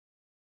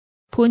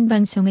본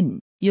방송은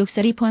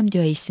욕설이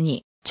포함되어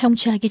있으니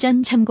청취하기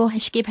전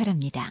참고하시기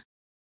바랍니다.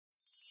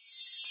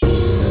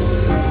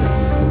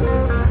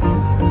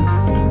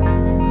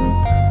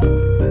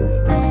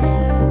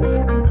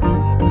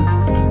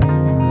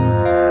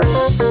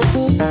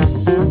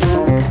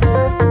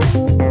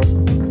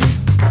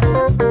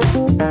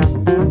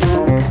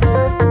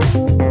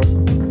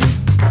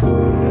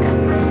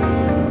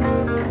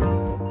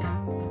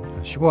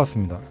 쉬고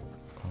왔습니다.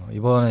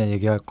 이번에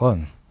얘기할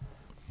건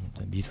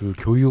미술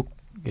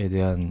교육에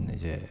대한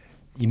이제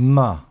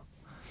임마님의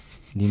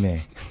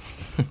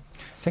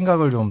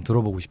생각을 좀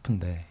들어보고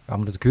싶은데,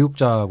 아무래도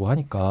교육자고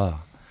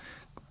하니까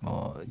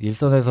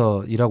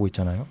일선에서 일하고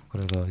있잖아요.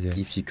 그래서 이제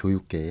입시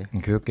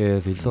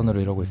교육계에서 일선으로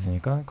일하고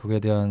있으니까 그거에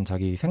대한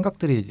자기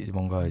생각들이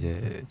뭔가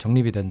이제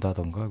정립이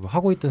된다던가,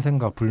 하고 있던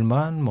생각,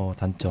 불만,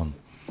 단점에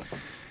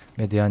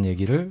대한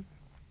얘기를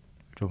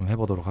좀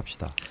해보도록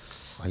합시다.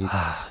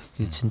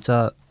 이게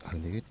진짜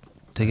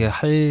되게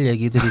할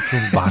얘기들이 좀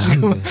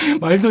많은데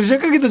말도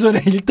시작하기도 전에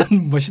일단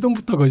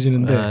시동부터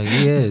거시는데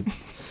이게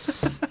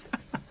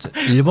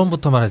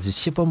 1번부터 말하지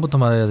 10번부터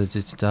말해야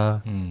될지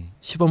진짜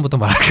 10번부터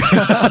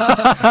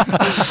말할까.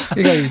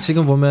 그러니까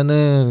지금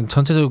보면은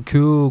전체적으로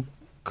교육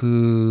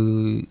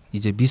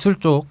이제 미술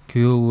쪽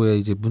교육에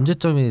이제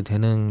문제점이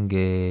되는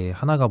게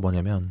하나가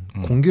뭐냐면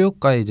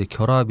공교육과의 이제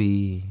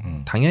결합이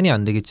당연히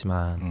안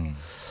되겠지만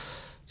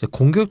이제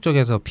공교육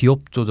쪽에서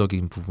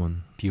비협조적인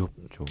부분,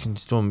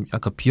 진짜 좀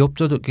약간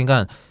비협조적,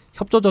 그러니까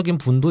협조적인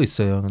부분도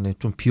있어요. 근데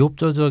좀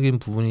비협조적인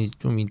부분이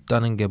좀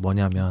있다는 게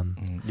뭐냐면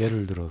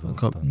예를 들어서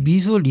그러니까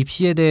미술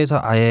입시에 대해서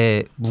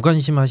아예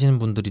무관심하시는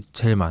분들이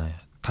제일 많아요.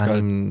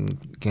 담임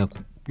그냥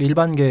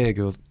일반계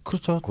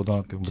그렇죠.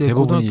 고등학교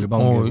대부분이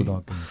일반계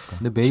고등학교니까.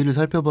 근데 메일을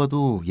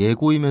살펴봐도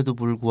예고임에도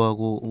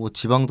불구하고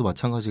지방도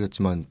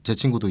마찬가지겠지만 제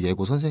친구도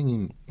예고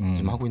선생님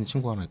지금 하고 있는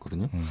친구 하나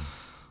있거든요.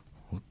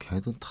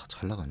 걔도 다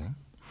잘 나가네.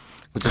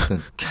 어쨌든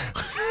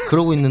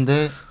그러고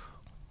있는데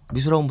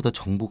미술학원보다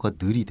정보가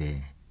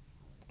느리대.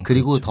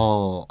 그리고 그렇죠.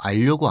 더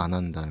알려고 안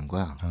한다는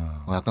거야.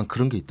 약간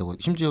그런 게 있다고.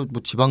 심지어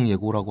지방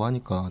예고라고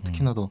하니까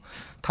특히나 더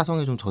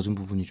타성에 좀 젖은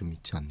부분이 좀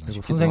있지 않나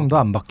싶기도 선생님도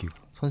하고. 안 바뀌고.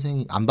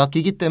 선생이 안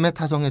바뀌기 때문에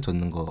타성에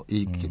젖는 거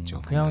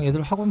있겠죠. 그냥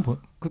애들 학원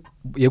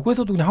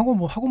예고에서도 그냥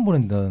학원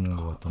보낸다는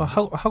거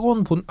같아.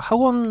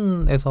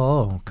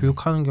 학원에서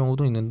교육하는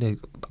경우도 있는데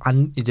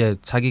이제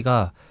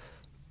자기가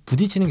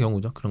부딪히는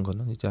경우죠. 그런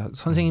거는 이제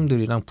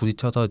선생님들이랑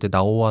부딪혀서 이제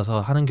나와서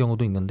하는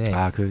경우도 있는데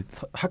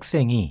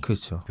학생이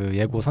그렇죠. 그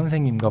예고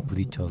선생님과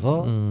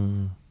부딪혀서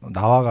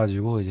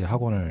나와가지고 이제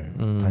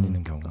학원을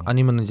다니는 경우.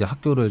 아니면 이제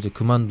학교를 이제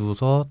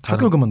그만두서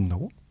학교를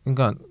그만둔다고?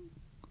 그러니까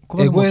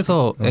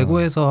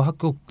애고에서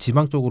학교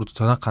지방 쪽으로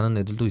전학 가는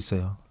애들도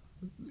있어요.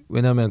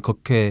 왜냐하면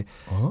그렇게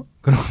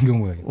그런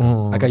경우가 있다.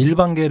 그러니까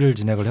일반계를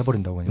진행을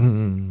해버린다고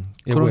그냥.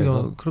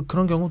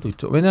 그런 경우도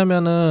있죠.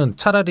 왜냐하면은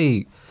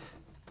차라리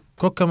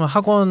그렇게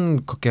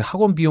하면 그렇게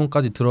학원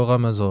비용까지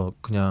들어가면서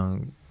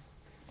그냥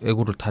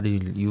예고를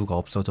다닐 이유가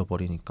없어져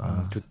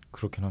버리니까.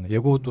 그렇긴 하네.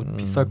 예고도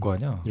비쌀 거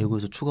아니야.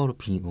 예고에서 추가로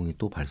비용이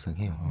또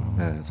발생해요.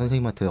 네,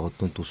 선생님한테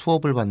어떤 또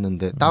수업을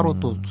받는데 따로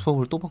또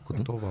수업을 또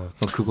받거든.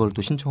 그걸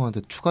또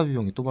신청하는데 추가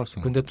비용이 또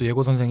발생해. 근데 또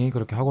예고 선생이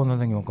그렇게 학원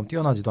선생님만큼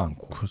뛰어나지도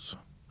않고. 그렇죠.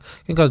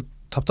 그러니까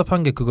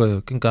답답한 게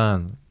그거예요.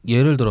 그러니까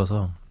예를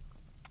들어서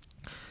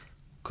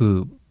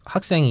그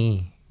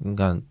학생이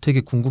그러니까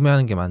되게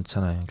궁금해하는 게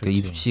많잖아요.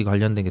 그러니까 입시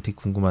관련된 게 되게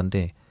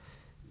궁금한데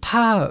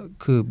다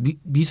그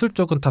미술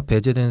쪽은 다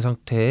배제된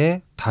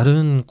상태에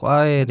다른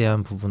과에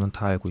대한 부분은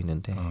다 알고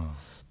있는데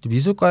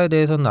미술과에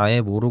대해서는 아예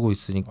모르고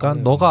있으니까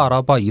너가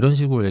알아봐 이런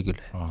식으로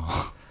얘기를 해.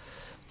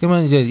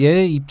 그러면 이제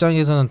얘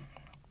입장에서는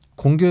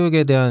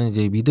공교육에 대한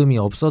이제 믿음이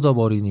없어져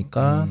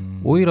버리니까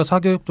오히려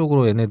사교육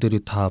쪽으로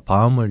얘네들이 다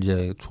마음을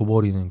이제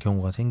줘버리는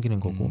경우가 생기는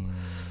거고.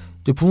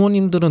 이제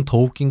부모님들은 더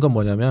웃긴 건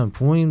뭐냐면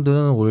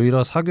부모님들은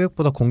오히려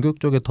사교육보다 공교육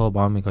쪽에 더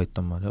마음이 가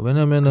있단 말이야.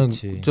 왜냐면은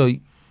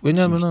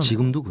왜냐면은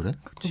지금도 그래?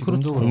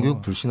 지금도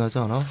공교육 불신하지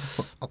않아?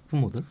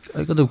 학부모들?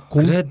 아니 근데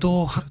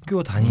그래도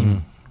학교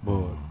담임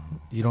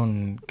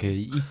이런 게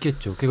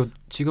있겠죠. 그리고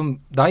지금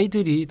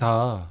나이들이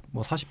다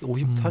 40대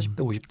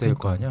 50대일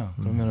거 아니야.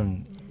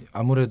 그러면은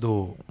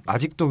아무래도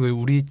아직도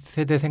우리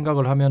세대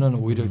생각을 하면은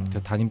오히려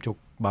담임 쪽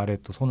말에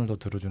또 손을 더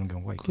들어주는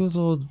경우가 있겠지.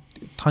 그래서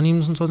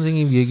담임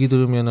선생님 얘기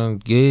들으면은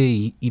얘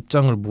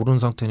입장을 모르는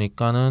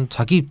상태니까는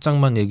자기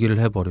입장만 얘기를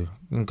해버려요.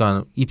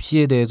 그러니까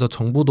입시에 대해서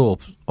정보도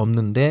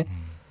없는데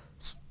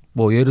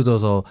예를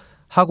들어서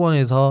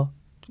학원에서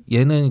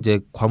얘는 이제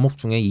과목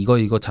중에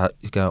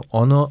그러니까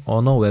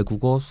언어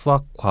외국어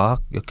수학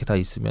과학 이렇게 다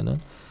있으면은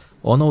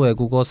언어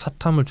외국어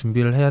사탐을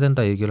준비를 해야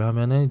된다 얘기를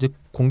하면은 이제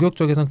공교육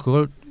쪽에서는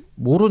그걸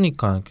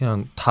모르니까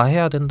그냥 다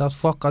해야 된다.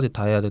 수학까지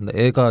다 해야 된다.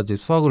 애가 이제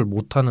수학을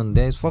못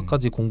하는데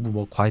수학까지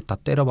공부 과외 다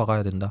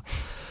때려박아야 된다.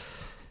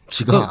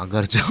 지가 안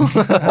가르쳐.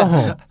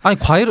 아니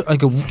과외를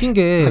그러니까 웃긴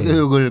게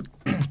사교육을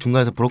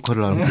중간에서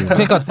브로커를 하는 거.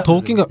 그러니까 더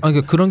웃긴 게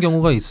그러니까 그런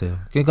경우가 있어요.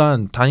 그러니까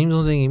담임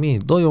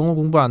선생님이 너 영어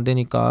공부 안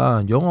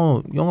되니까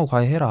영어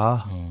과외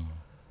해라.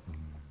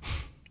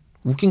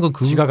 웃긴 건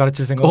지가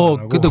가르칠 생각 안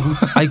하고. 근데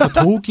아니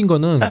더 웃긴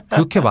거는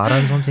그렇게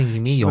말한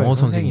선생님이 영어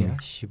선생님이야.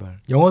 씨발.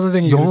 영어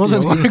선생님이 영어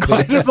선생님이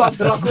과외를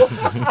받으라고.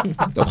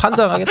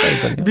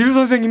 환장하겠다니까. 미술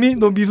선생님이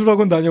너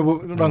미술학원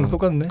다녀보랑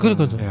똑같네.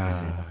 그러니까.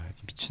 야,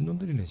 미친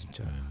놈들이네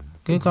진짜.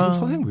 그러니까 미술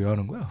선생 왜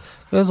하는 거야?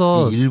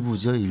 그래서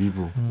일부죠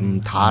일부.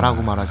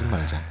 다라고 말하지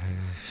말자.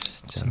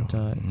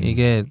 진짜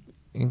이게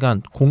그러니까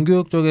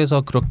공교육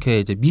쪽에서 그렇게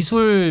이제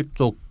미술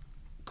쪽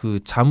그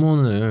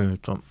자문을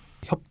좀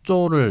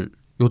협조를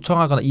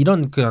요청하거나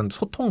이런 그냥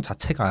소통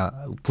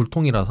자체가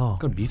불통이라서.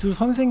 그럼 미술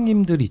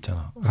선생님들이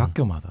있잖아.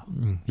 학교마다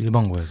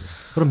일반고에도.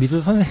 그럼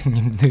미술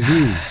선생님들이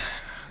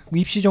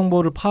입시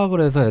정보를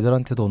파악을 해서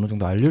애들한테도 어느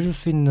정도 알려줄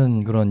수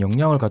있는 그런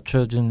역량을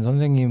갖춰진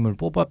선생님을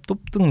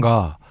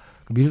뽑든가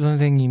그 미술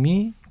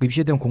선생님이 그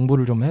입시에 대한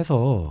공부를 좀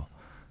해서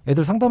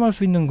애들 상담할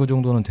수 있는 그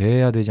정도는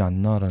돼야 되지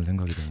않나라는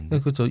생각이 드는데. 네,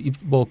 그렇죠.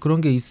 뭐 그런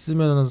게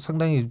있으면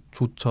상당히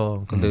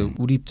좋죠. 근데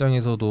우리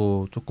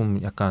입장에서도 조금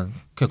약간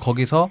그냥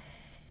거기서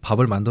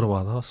밥을 만들어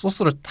봐서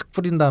소스를 탁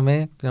뿌린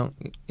다음에 그냥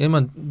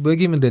얘만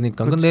먹이면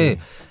되니까. 근데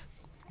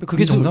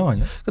그게 정상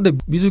아니야? 근데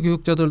미술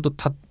교육자들도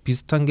다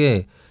비슷한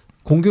게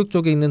공교육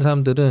쪽에 있는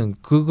사람들은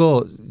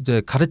그거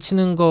이제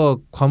가르치는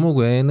거 과목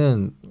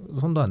외에는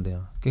손도 안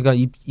대요. 그러니까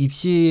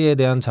입시에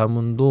대한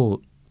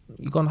자문도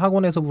이건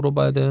학원에서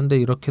물어봐야 되는데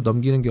이렇게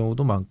넘기는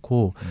경우도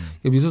많고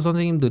미술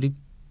선생님들이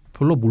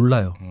별로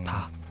몰라요.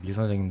 다 미술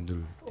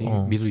선생님들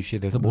미술 입시에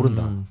대해서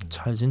모른다.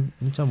 잘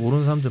진짜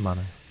모르는 사람들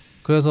많아요.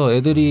 그래서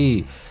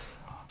애들이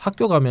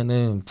학교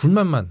가면은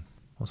불만만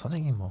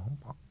선생님 뭐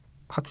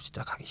학교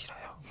진짜 가기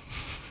싫어요.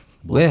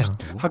 왜?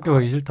 학교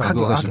가기 싫다.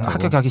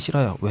 학교 가기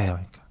싫어요. 왜요?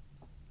 그러니까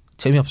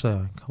재미없어요.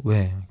 그러니까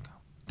왜? 그러니까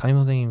담임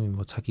선생님이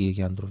뭐 자기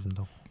얘기 안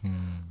들어준다고.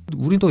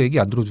 우리도 얘기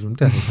안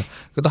들어주는데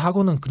그래도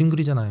학원은 그림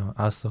그리잖아요.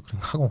 알았어. 그럼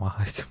학원 와.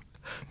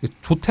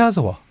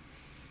 조퇴해서 와.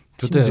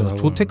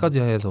 조퇴까지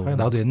해서.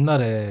 나도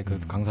옛날에 그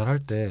강사를 할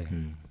때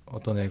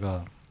어떤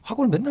애가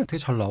학원 맨날 되게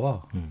잘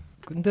나와.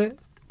 근데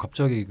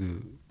갑자기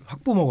그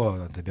학부모가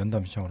나한테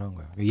면담 신청을 한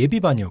거야.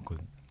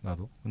 예비반이었거든.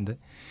 나도. 근데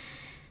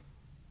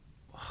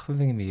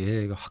선생님이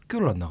얘가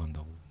학교를 안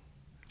나간다고.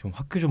 좀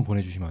학교 좀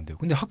보내주시면 안 돼요.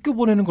 근데 학교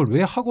보내는 걸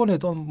왜 학원에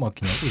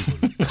떠맡기냐고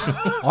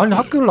이걸. 아니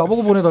학교를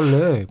나보고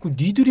보내달래. 그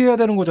니들이 해야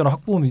되는 거잖아.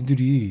 학부모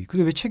니들이.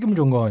 그게 왜 책임을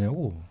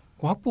전가하냐고.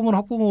 그 학부모는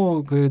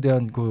학부모에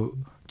대한 그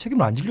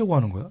책임을 안 지려고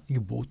하는 거야. 이게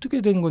뭐 어떻게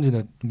되는 건지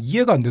내가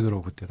이해가 안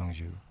되더라고 그때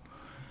당시에.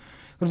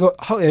 그래서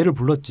애를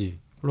불렀지.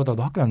 불러다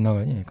너 학교 안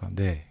나가니? 그러니까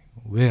네.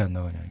 왜 안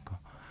나가냐니까.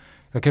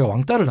 그러니까 걔가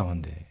왕따를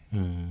당한대.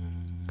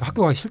 그러니까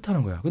학교 가기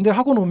싫다는 거야. 근데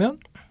학원 오면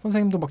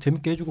선생님도 막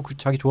재밌게 해주고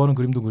자기 좋아하는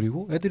그림도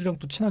그리고 애들이랑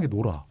또 친하게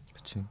놀아.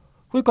 그치.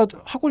 그러니까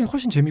학원이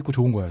훨씬 재밌고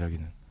좋은 거야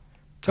자기는.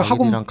 그러니까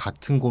자기랑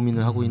같은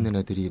고민을 하고 있는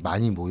애들이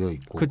많이 모여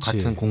있고 그치.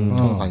 같은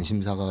공통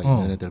관심사가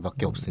있는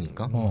애들밖에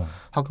없으니까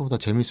학교보다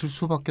재밌을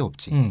수밖에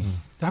없지. 근데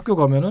학교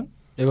가면은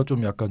얘가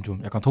좀 약간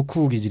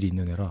덕후 기질이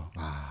있는 애라.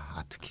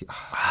 특히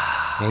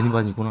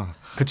애니반이구나.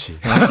 그치.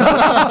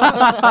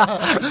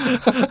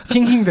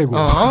 힝힝대고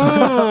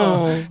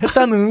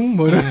했다는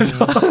뭐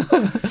이러면서.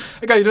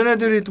 그러니까 이런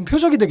애들이 좀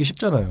표적이 되기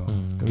쉽잖아요.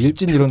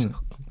 일진 이런.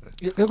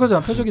 그거잖아.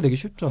 표적이 되기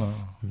쉽잖아.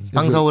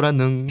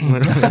 방사오라능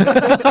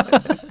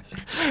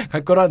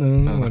갈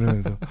거라는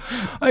이러면서.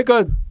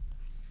 그러니까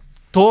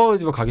더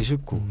가기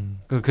싫고.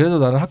 그래도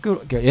나는 학교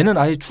그러니까 얘는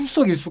아예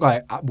출석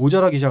일수가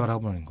모자라기 시작을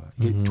하고는 거야.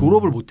 이게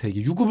졸업을 못해.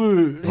 이게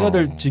유급을 해야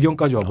될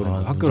지경까지 와버린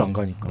거야. 학교를 안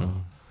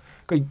가니까.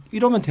 그러니까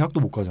이러면 대학도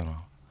못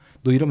가잖아.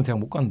 너 이러면 대학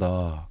못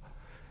간다.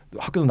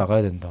 학교도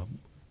나가야 된다.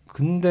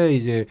 근데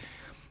이제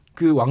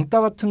그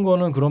왕따 같은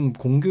거는 그럼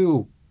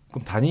공교육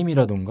그럼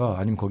담임이라든가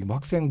아니면 거기 뭐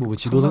학생부 뭐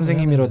지도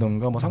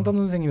선생님이라든가 뭐 상담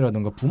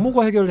선생님이라든가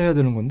부모가 해결해야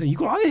되는 건데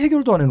이걸 아예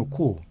해결도 안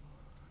해놓고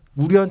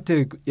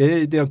우리한테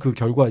얘에 대한 그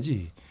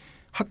결과지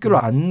학교를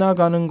안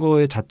나가는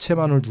거에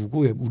자체만을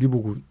두고 우리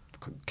보고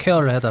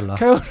케어를 해달라는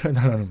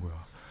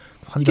거야.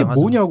 환장하죠. 이게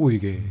뭐냐고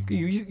이게.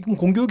 그럼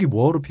공교육이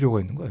뭐하러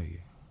필요가 있는 거야 이게.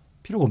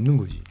 필요가 없는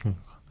거지.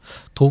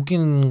 더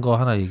웃긴 거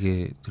하나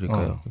얘기해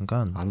드릴까요?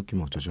 그러니까 안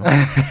웃기면 어쩌죠?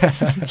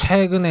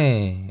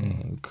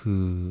 최근에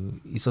그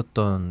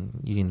있었던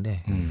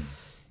일인데,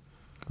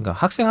 그러니까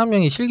학생 한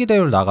명이 실기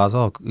대회를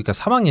나가서 그러니까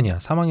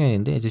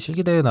 3학년인데 이제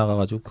실기 대회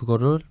나가가지고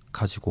그거를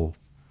가지고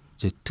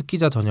이제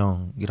특기자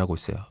전형이라고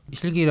있어요.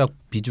 실기력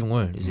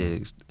비중을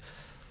이제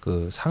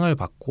그 상을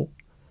받고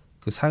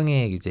그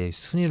상에 이제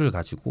순위를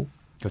가지고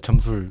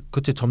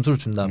점수를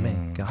준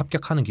다음에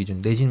합격하는 기준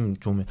내신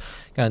좋으면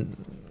그냥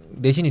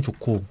내신이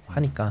좋고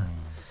하니까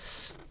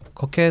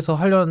그렇게 해서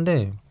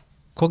하려는데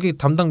거기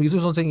담당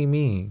미술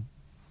선생님이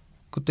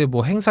그때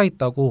뭐 행사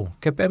있다고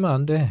걔 빼면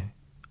안 돼.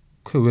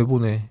 걔 왜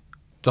보내?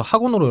 저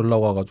학원으로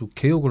연락 와가지고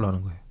개욕을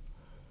하는 거예요.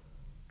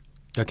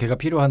 그러니까 걔가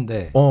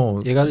필요한데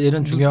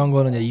얘는 중요한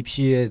거는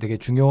입시에 되게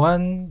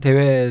중요한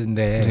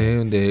대회인데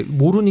근데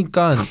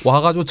모르니까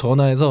와가지고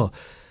전화해서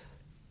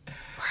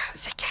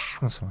새끼야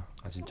하면서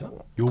진짜?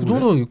 그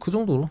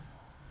정도로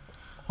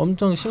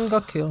엄청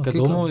심각해요. 그러니까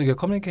너무 이게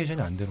커뮤니케이션이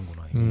안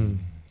되는구나.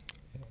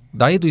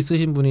 나이도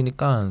있으신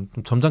분이니까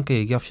좀 점잖게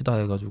얘기합시다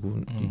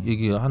해가지고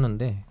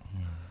얘기하는데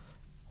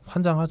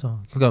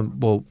환장하죠. 그러니까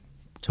뭐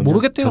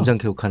모르겠대요.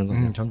 점잖게 욕하는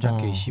거죠.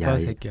 점잖게 이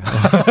씨발 새끼야.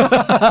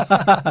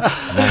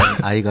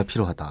 아이가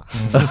필요하다.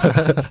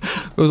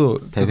 그래서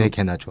대회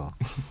개나 좋아.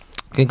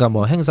 그러니까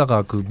뭐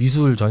행사가 그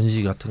미술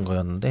전시 같은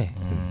거였는데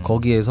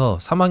거기에서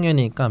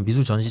 3학년이니까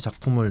미술 전시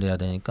작품을 내야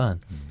되니까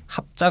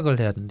합작을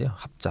해야 된대요.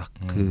 합작.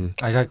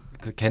 그러니까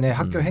그 걔네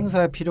학교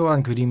행사에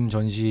필요한 그림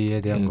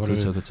전시에 대한 거를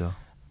그렇죠.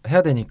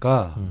 해야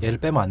되니까 얘를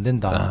빼면 안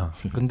된다.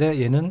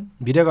 근데 얘는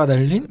미래가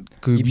달린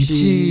그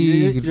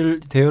입시를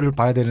대회를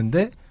봐야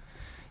되는데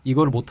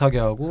이거를 못 하게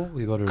하고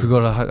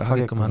그걸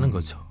하게끔 하는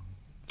거죠.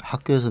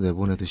 학교에서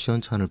내보내도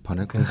시원찮을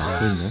판에 그냥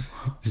나고 있네.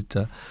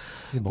 진짜.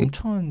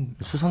 멍청한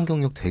수상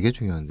경력 되게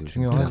중요한데.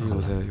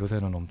 중요하지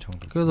요새는 엄청.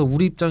 그래서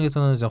우리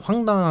입장에서는 이제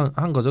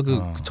황당한 거죠.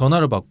 그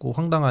전화를 받고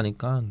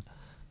황당하니까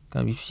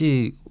그냥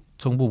입시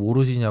정보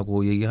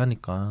모르시냐고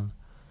얘기하니까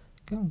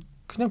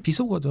그냥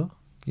비속어죠.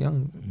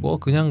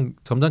 그냥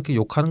점잖게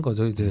욕하는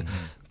거죠. 이제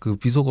그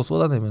비속어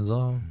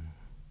쏟아내면서.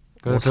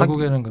 그래서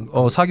결국에는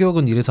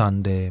사교육은 이래서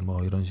안 돼.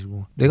 뭐 이런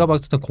식으로. 내가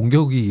봤을 때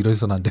공교육이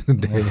이래서는 안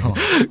되는데.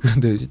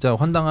 근데 진짜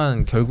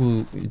황당한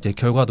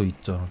결과도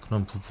있죠.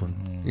 그런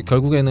부분.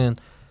 결국에는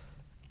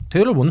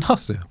대회를 못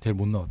나왔어요. 대회를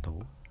못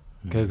나왔다고?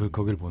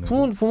 거길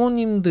보내고.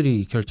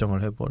 부모님들이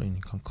결정을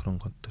해버리니까 그런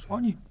것들을.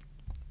 아니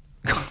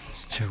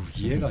진짜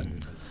이해가 안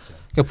된다.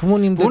 그러니까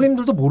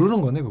부모님들도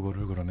모르는 거네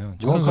그거를. 그러면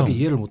정확하게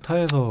이해를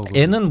못해서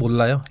애는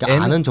몰라요.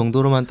 그러니까 아는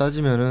정도로만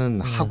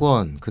따지면은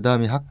학원,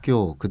 그다음에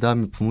학교,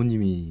 그다음에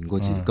부모님인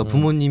거지. 그러니까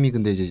부모님이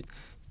근데 이제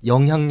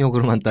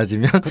영향력으로만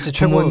따지면 그치,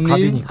 최고 부모님,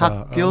 갑이니까.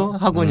 학교,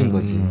 학원인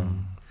거지.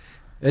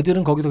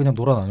 애들은 거기서 그냥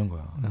놀아나는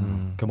거야.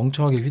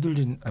 멍청하게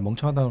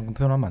멍청하다는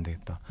표현하면 안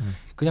되겠다.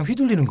 그냥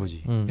휘둘리는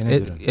거지.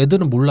 얘네들은.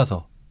 애들은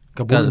몰라서.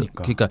 그러니까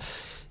모르니까. 그러니까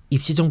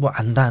입시 정보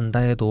안다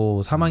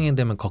해도 3학년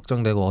되면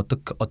걱정되고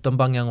어떤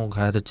방향으로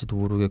가야 될지도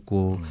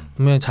모르겠고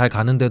분명히 잘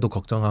가는데도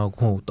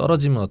걱정하고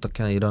떨어지면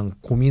어떻게 하나 이런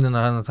고민을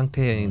하는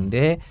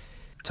상태인데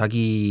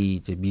자기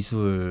이제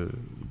미술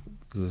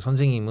그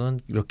선생님은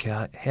이렇게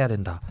해야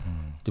된다.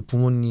 이제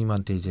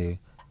부모님한테 이제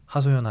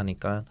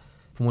하소연하니까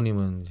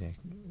부모님은 이제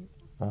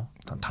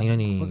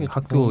당연히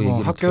학교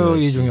얘기를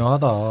학교이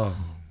중요하다.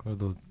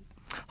 그래도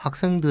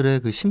학생들의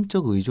그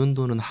심적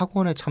의존도는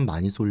학원에 참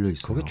많이 쏠려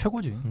있어요. 그게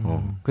최고지.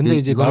 근데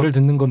이제 말을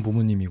듣는 건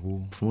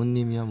부모님이고.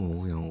 부모님이야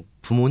뭐 그냥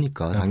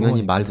부모니까 당연히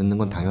부모니까. 말 듣는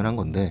건 당연한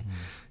건데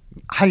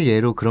할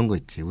예로 그런 거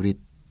있지. 우리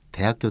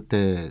대학교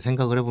때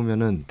생각을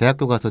해보면은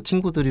대학교 가서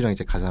친구들이랑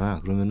이제 가잖아.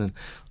 그러면은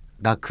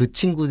나 그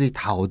친구들이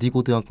다 어디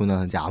고등학교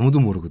나왔는지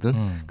아무도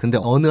모르거든. 근데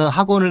어느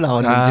학원을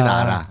나왔는지는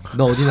알아.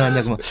 너 어디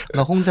나왔냐 그러면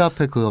나 홍대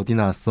앞에 그 어디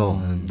나왔어.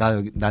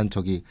 난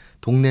저기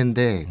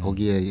동네인데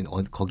거기에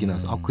거기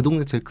나왔어. 그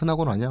동네 제일 큰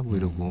학원 아니야? 뭐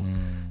이러고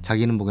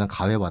자기는 뭐 그냥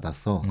가외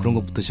받았어. 그런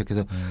것부터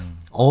시작해서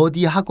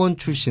어디 학원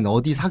출신,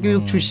 어디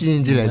사교육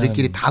출신인지를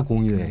애들끼리 다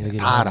공유해.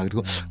 다 알아.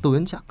 그리고 또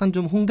왠지 약간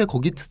좀 홍대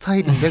거기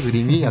스타일인데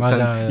그림이 약간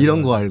맞아.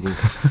 이런 거 알고.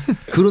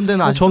 그런데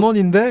는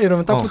전원인데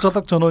이러면 딱 붙여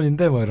딱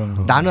전원인데 뭐 이러는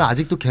거. 나는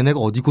아직도 걔네가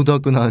어디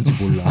고등학교 나왔는지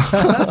몰라.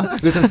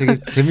 그래서 되게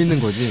재밌는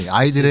거지.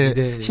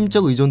 아이들의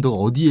심적 의존도가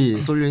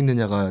어디에 쏠려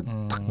있느냐가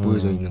딱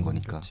보여져 있는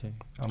거니까. 그렇지.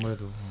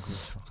 아무래도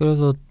그렇죠.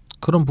 그래서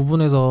그런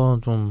부분에서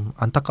좀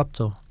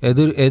안타깝죠.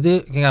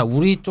 애들 그냥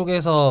우리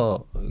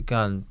쪽에서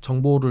그냥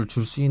정보를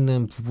줄 수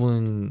있는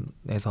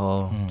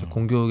부분에서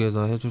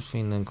공교육에서 해줄 수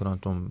있는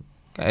그런 좀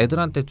그러니까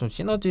애들한테 좀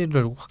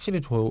시너지를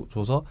확실히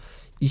줘서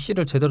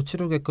입시를 제대로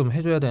치르게끔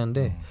해줘야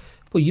되는데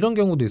뭐 이런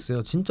경우도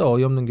있어요. 진짜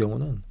어이없는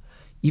경우는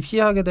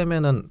입시하게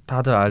되면은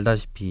다들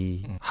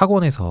알다시피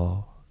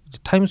학원에서 이제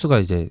타임수가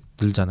이제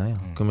늘잖아요.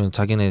 그러면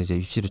자기네 이제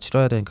입시를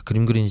치러야 되니까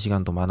그림 그리는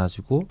시간도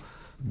많아지고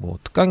뭐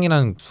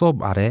특강이라는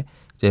수업 아래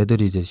이제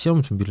애들이 이제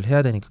시험 준비를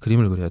해야 되니까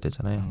그림을 그려야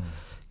되잖아요.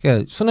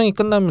 그러니까 수능이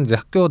끝나면 이제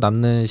학교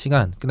남는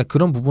시간. 근데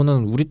그런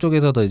부분은 우리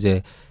쪽에서도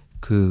이제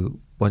그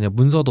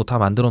문서도 다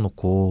만들어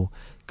놓고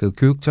그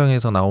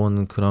교육청에서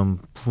나오는 그런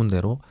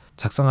부분대로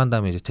작성한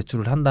다음에 이제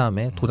제출을 한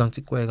다음에 도장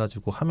찍고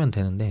해가지고 하면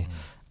되는데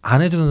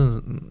안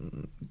해주는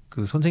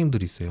그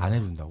선생님들이 있어요. 안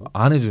해준다고?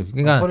 안 해줘.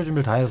 그러니까 서류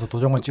준비를 다 해서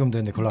도장만 찍으면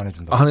되는데 그걸 안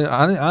해준다고?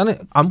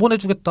 안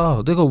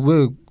보내주겠다. 내가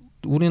왜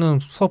우리는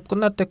수업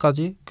끝날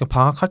때까지 그냥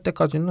방학할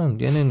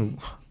때까지는 얘는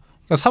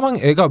그러니까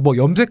 3학년 애가 뭐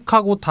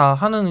염색하고 다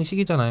하는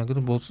시기잖아요. 그래서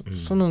뭐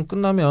수능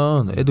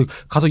끝나면 애들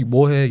가서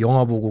뭐해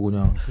영화 보고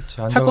그냥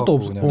할 것도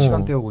없어. 그냥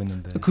시간 때우고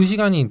있는데 그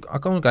시간이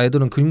아까우니까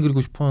애들은 그림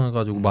그리고 싶어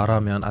해가지고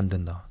말하면 안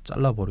된다.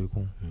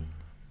 잘라버리고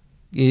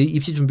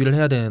입시 준비를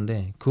해야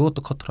되는데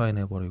그것도 커트라인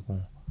해버리고.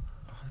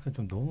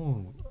 좀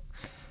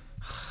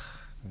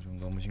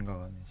너무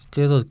심각하네.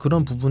 그래서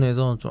그런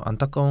부분에서 좀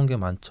안타까운 게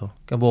많죠.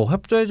 그러니까 뭐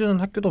협조해주는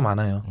학교도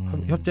많아요.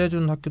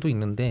 협조해주는 학교도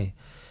있는데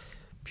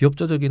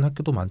비협조적인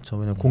학교도 많죠.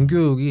 왜냐면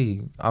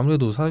공교육이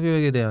아무래도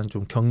사교육에 대한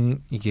좀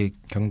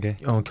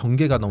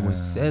경계가 너무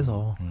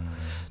세서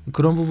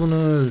그런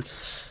부분을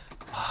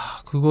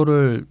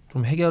그거를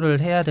좀 해결을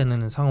해야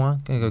되는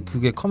상황. 그러니까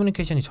그게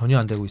커뮤니케이션이 전혀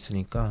안 되고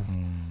있으니까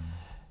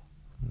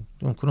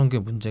좀 그런 게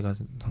문제가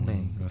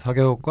상당히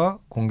사교육과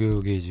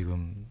공교육이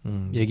지금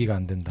얘기가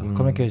안 된다.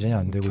 커뮤니케이션이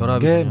안 되고 있는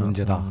게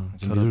문제다.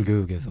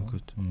 미술교육에서.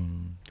 그렇죠.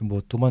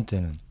 뭐 두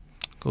번째는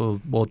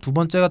그 뭐 두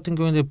번째 같은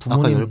경우는 이제 아까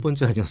부모님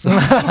 10번째 아니었어?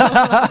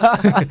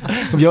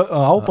 그럼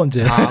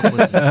 9번째.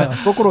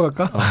 9번째. 거꾸로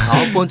갈까?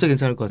 9번째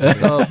괜찮을 것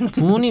같은데.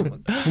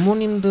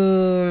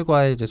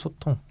 부모님들과의 이제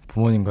소통.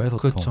 부모님과의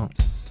소통. 그렇죠.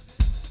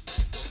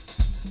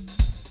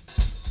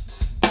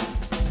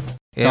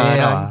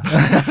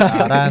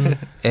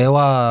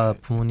 애와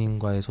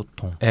부모님과의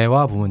소통.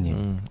 애와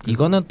부모님.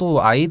 이거는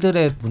또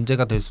아이들의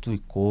문제가 될 수도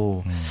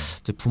있고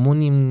이제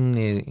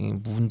부모님의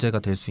문제가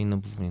될 수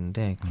있는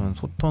부분인데 그런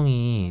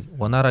소통이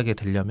원활하게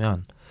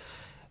되려면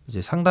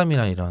이제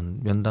상담이나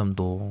이런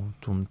면담도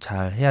좀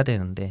잘 해야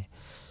되는데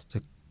이제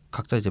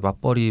각자 이제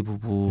맞벌이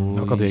부부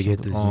아까도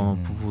얘기했듯이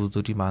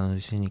부부들이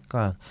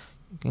많으시니까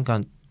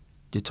그러니까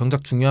이제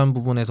정작 중요한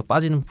부분에서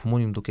빠지는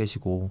부모님도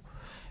계시고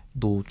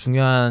또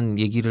중요한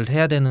얘기를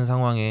해야 되는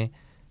상황에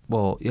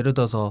뭐 예를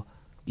들어서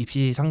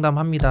입시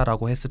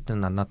상담합니다라고 했을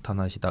때는 안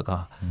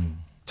나타나시다가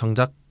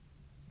정작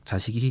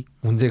자식이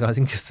문제가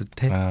생겼을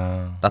때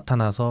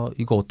나타나서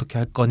이거 어떻게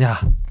할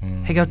거냐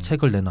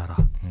해결책을 내놔라.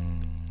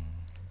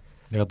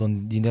 내가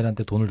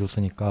니네한테 돈을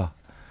줬으니까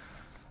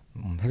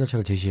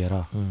해결책을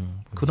제시해라.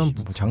 그런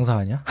뭐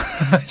장사하냐?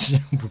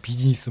 뭐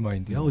비즈니스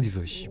마인드야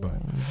어디서 씨발.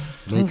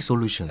 Make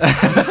solution.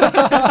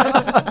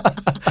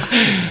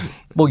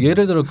 뭐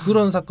예를 들어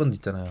그런 사건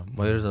있잖아요.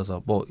 뭐 예를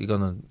들어서 뭐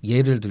이거는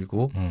예를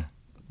들고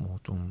뭐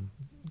좀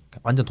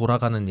완전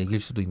돌아가는 얘기일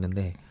수도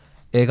있는데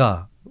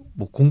애가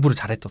뭐 공부를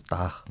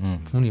잘했었다.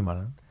 부모님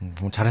말은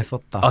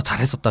잘했었다. 아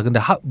잘했었다. 근데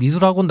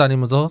미술학원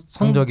다니면서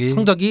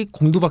성적이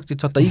공두박질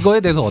쳤다.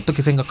 이거에 대해서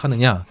어떻게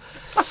생각하느냐?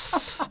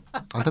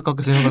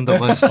 안타깝게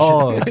생각한다고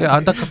하시죠.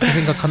 안타깝게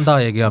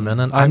생각한다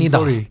얘기하면은 아니다.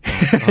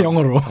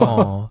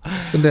 영어로.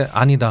 근데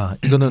아니다.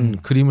 이거는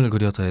그림을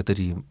그려서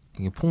애들이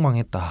이게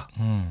폭망했다.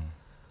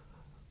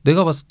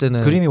 내가 봤을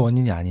때는 그림이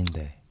원인이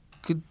아닌데.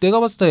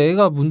 내가 봤을 때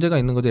애가 문제가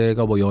있는 거지.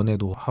 애가 뭐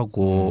연애도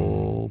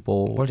하고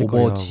뭐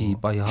오버워치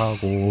빠이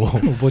하고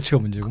오버워치가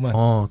문제구만.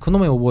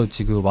 그놈의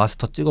오버워치 그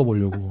마스터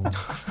찍어보려고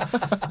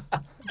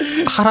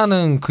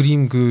하라는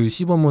그림 그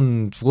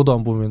시범은 죽어도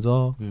안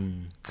보면서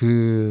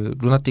그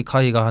루나틱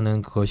카이가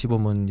하는 그거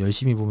시범은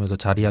열심히 보면서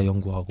자리야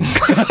연구하고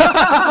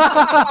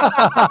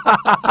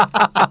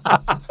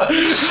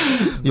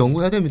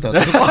연구해야 됩니다.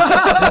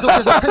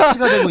 계속해서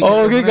패치가 되고 있기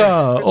때문에.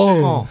 그러니까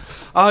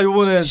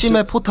요번에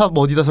심해 포탑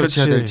어디다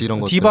설치해야 될지 이런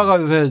것. 디바가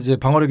요새 이제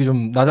방어력이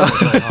좀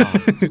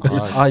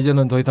낮아져서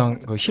이제는 더 이상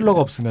그 힐러가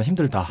없으면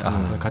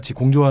힘들다. 같이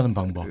공조하는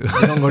방법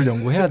이런 걸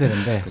연구해야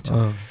되는데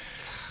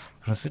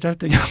그런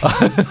쓰잘데기.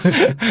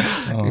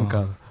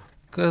 그러니까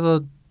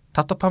그래서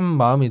답답한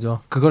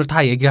마음이죠. 그걸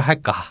다 얘기를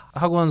할까?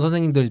 학원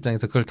선생님들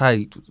입장에서 그걸 다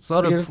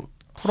썰을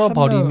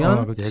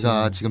풀어버리면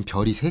얘가 지금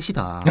별이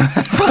셋이다.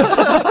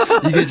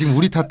 이게 지금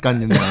우리 탓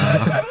같느냐.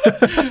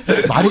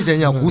 말이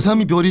되냐.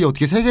 고3이 별이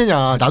어떻게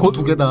 3개냐. 나도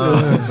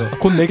 2개다.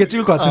 곧 4개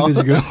찍을 것 같은데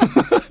지금.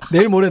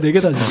 내일 모레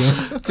 4개다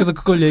지금. 그래서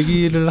그걸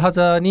얘기를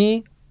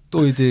하자니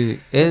또 이제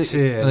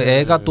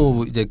애가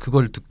또 이제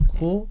그걸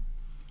듣고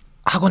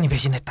학원이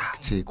배신했다.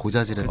 그치,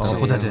 고자질했다.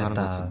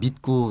 고자질했다.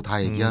 믿고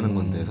다 얘기하는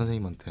건데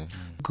선생님한테.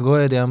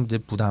 그거에 대한 이제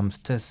부담,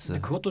 스트레스.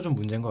 그것도 좀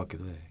문제인 것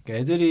같기도 해.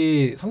 그러니까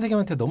애들이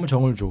선생님한테 너무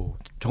정을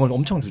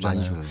엄청 주잖아요.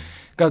 많이 줘요.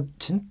 그러니까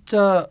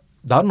진짜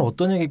나는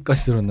어떤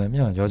얘기까지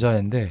들었냐면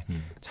여자애인데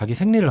자기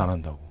생리를 안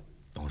한다고.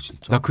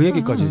 진짜? 나 그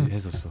얘기까지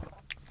했었어.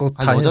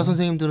 여자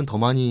선생님들은 더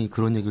많이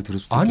그런 얘기를 들을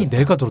수도 아니 있겠다.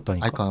 내가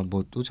들었다니까. 그러니까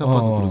뭐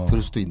또치아빠도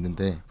들을 수도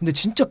있는데. 근데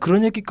진짜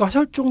그런 얘기까지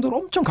할 정도로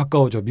엄청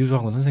가까워져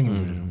미술학원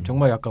선생님들은.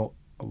 정말 약간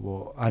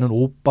뭐 아는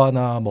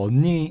오빠나 뭐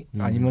언니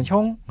아니면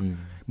형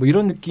뭐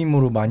이런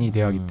느낌으로 많이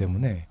대하기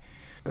때문에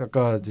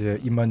아까 이제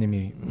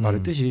임마님이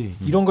말했듯이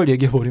이런 걸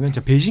얘기해 버리면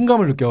진짜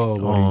배신감을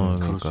느껴버리는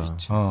그럴 수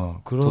있지.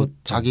 또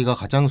자기가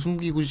가장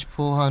숨기고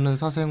싶어하는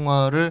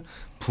사생활을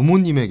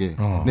부모님에게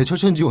내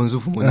철천지 원수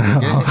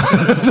부모님에게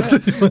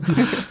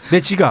내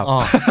지갑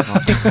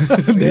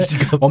내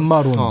지갑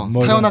엄마론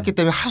태어났기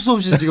때문에 할 수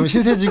없이 지금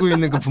신세지고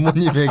있는 그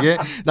부모님에게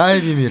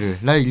나의 비밀을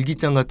나의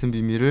일기장 같은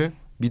비밀을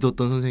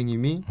믿었던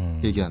선생님이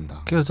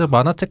얘기한다. 그래서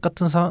만화책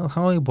같은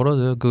상황이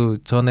벌어져요. 그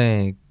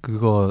전에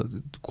그거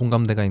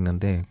공감대가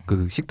있는데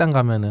그 식당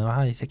가면은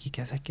이 새끼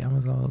개새끼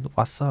하면서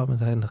왔어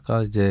하면서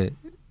하다가 이제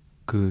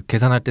그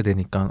계산할 때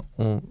되니까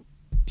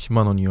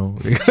 10만 원이요.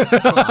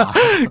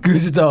 그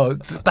진짜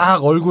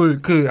딱 얼굴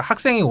그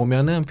학생이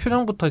오면은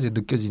표정부터 이제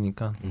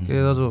느껴지니까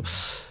그래서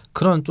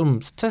그런 좀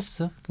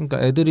스트레스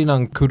그러니까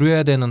애들이랑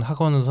교류해야 되는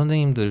학원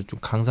선생님들 좀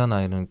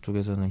강사나 이런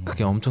쪽에서는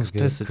그게 엄청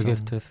스트레스죠. 그게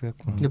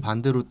스트레스겠구나. 근데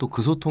반대로 또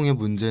그 소통의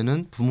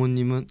문제는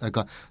부모님은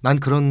그러니까 난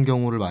그런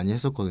경우를 많이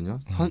했었거든요.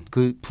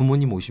 그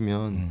부모님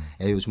오시면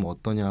애 요즘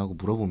어떠냐 하고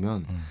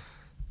물어보면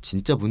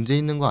진짜 문제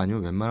있는 거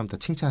아니면 웬만하면 다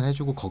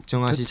칭찬해주고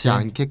걱정하시지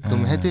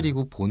않게끔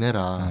해드리고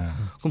보내라.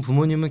 그럼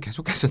부모님은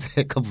계속해서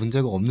내가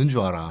문제가 없는 줄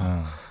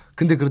알아.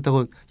 근데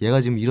그렇다고 얘가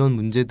지금 이런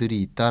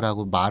문제들이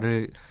있다라고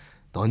말을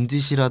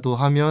넌지시라도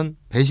하면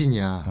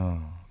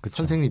배신이야.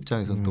 선생님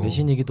입장에서 또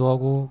배신이기도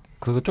하고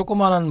그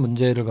조그마한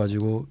문제를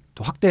가지고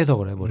또 확대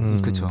해석을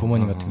해버리는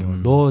부모님 같은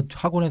경우는 너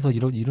학원에서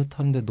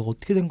이렇다는데 너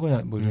어떻게 된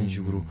거냐 뭐 이런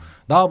식으로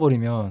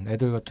나와버리면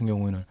애들 같은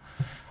경우에는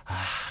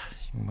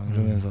막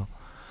이러면서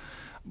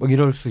뭐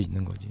이럴 수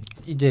있는 거지.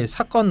 이제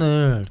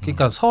사건을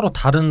그러니까 서로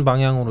다른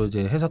방향으로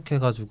이제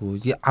해석해가지고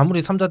이게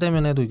아무리 3자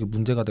대면해도 이게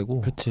문제가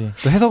되고. 그렇지.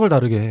 또 해석을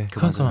다르게 해.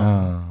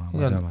 그러니까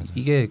맞아.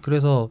 이게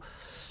그래서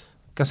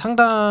그러니까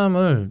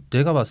상담을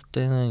내가 봤을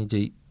때는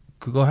이제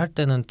그거 할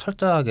때는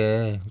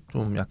철저하게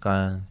좀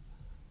약간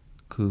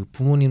그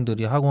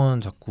부모님들이 학원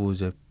자꾸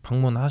이제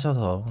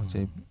방문하셔서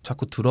이제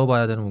자꾸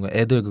들어봐야 되는 건가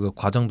애들 그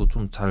과정도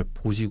좀 잘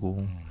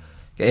보시고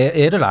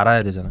애를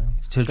알아야 되잖아요.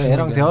 제일 그러니까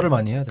애랑 대화를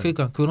많이 해야 돼.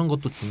 그러니까 그런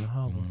것도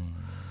중요하고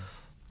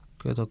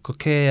그래서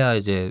그렇게 해야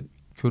이제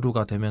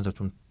교류가 되면서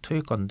좀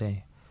트일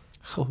건데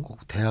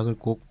꼭 대학을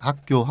꼭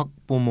학교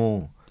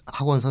학부모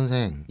학원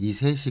선생 이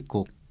셋이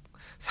꼭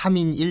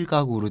 3인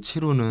 1가구로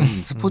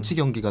치르는 스포츠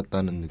경기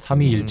같다는 느낌.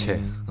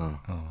 3위일체.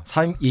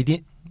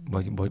 3인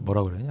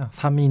뭐라 그러냐?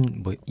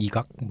 3인 뭐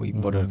 2각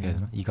뭐라 이렇게 해야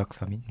되나? 2각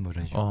 3인 뭐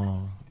이런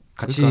식으로.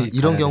 같이 그러니까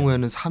이런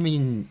경우에는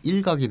 3인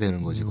 1각이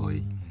되는 거지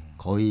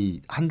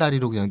거의 한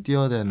다리로 그냥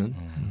뛰어야 되는.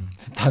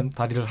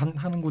 다리를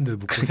한 군데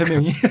묶고 세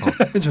명이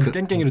좀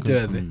깽깽이로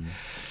뛰어야 돼.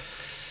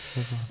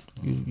 그래서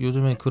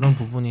요즘에 그런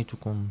부분이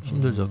조금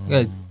힘들죠.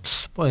 그러니까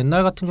뭐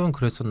옛날 같은 경우는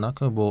그랬었나?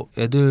 그 뭐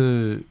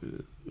애들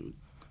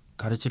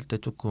가르칠 때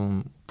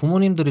조금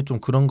부모님들이 좀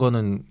그런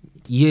거는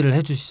이해를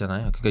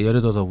해주시잖아요. 그러니까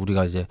예를 들어서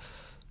우리가 이제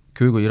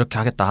교육을 이렇게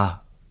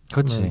하겠다.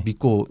 그렇지.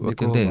 믿고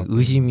근데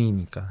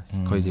의심이니까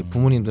거의 이제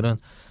부모님들은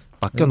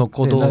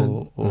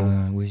맡겨놓고도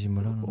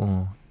의심을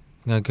하는.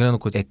 그냥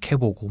그래놓고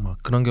액해보고 막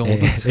그런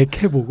경우도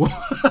액해보고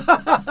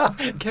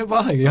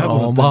캐봐 이게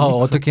하고 막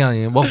어떻게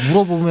하니 막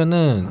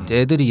물어보면은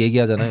애들이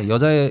얘기하잖아요.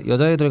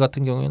 여자애들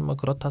같은 경우에는 막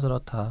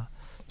그렇다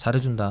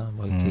잘해준다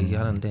뭐 이렇게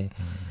얘기하는데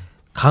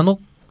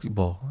간혹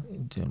뭐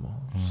이제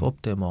뭐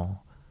수업 때 뭐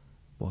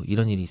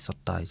이런 일이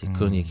있었다 이제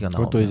그런 얘기가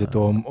나오고 그것도 이제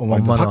또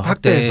엄마는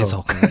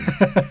학대해서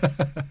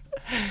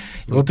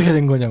이거 어떻게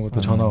된 거냐고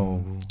또 전화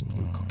오고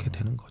그렇게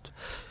되는 거죠.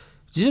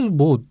 이제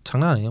뭐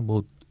장난 아니에요.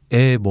 뭐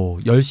애 뭐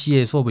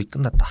 10시에 수업이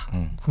끝났다.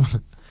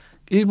 그러면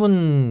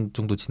 1분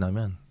정도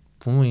지나면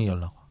부모님이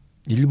연락 와.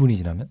 1분이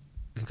지나면?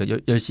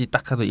 그러니까 10시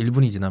딱 하도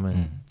 1분이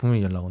지나면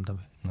부모님이 연락 온다며.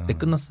 애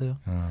끝났어요.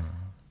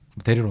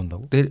 데리러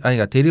온다고?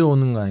 그러니까 데리러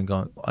오는 거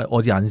아니까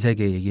어디 안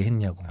세게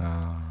얘기했냐고.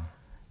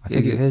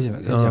 세게 하지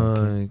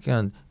않게.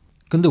 그냥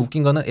근데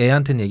웃긴 거는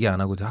애한테는 얘기 안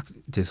하고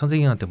이제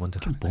선생님한테 먼저.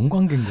 뭔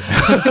관계인 거야?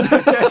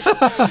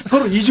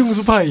 서로 이중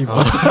스파이.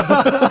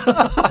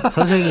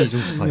 선생이 이중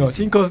스파이.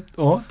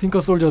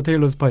 팅커 솔저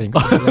테일러 스파이.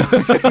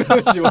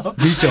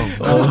 밀정.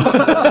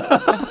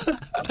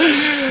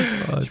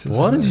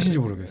 뭐 하는 짓인지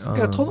모르겠어.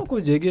 그러니까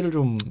터놓고 얘기를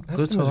좀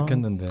했으면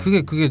좋겠는데.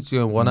 그게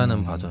지금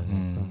원하는 바죠.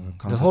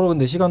 근데 서로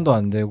근데 시간도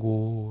안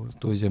되고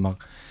또 이제 막.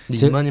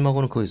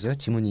 이마님하고는 그거 있어요?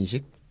 지문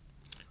인식?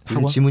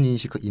 학원? 지문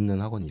인식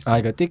있는 학원이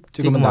있어요. 그러니까 띡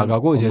찍으면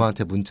나가고 이제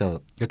엄마한테 문자.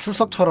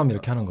 출석처럼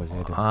이렇게 하는 거지.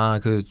 애들.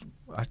 그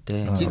할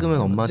때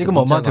찍으면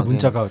엄마한테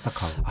문자가 딱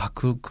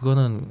가고.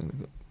 그거는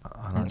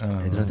안 하죠.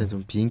 애들한테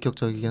좀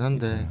비인격적이긴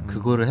한데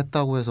그거를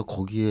했다고 해서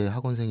거기에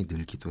학원생이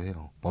늘기도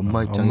해요.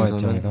 엄마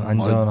입장에서는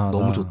안전하다.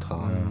 너무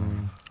좋다.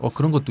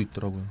 그런 것도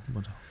있더라고요.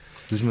 맞아.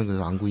 요즘엔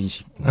그래서 안구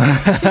인식.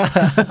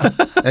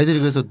 애들이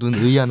그래서 눈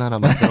의안 하나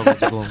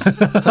만들어가지고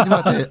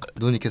선생님한테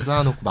눈 이렇게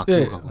쌓아놓고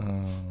맡기고 가고.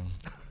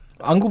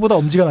 안구보다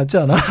엄지가 낫지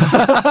않아?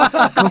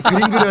 그럼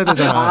그림 그려야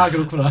되잖아.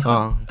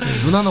 그렇구나.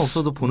 눈 하나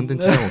없어도 보는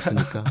데는 지장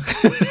없으니까.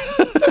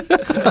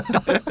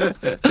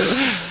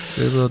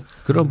 그래서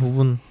그런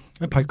부분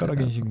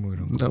발가락 인식 뭐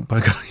이런 거.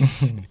 발가락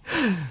인식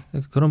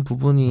그런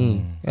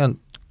부분이 그냥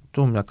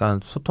좀 약간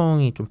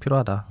소통이 좀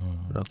필요하다.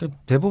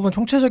 대부분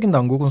총체적인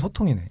난국은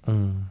소통이네.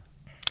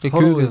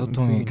 교육의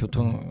소통이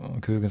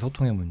교육의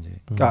소통의 문제.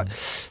 그러니까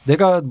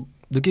내가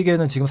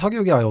느끼기에는 지금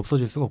사교육이 아예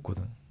없어질 수가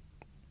없거든.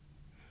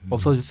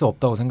 없어질 수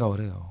없다고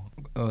생각을 해요.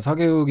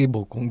 사교육이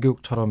뭐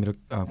공교육처럼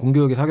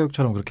공교육이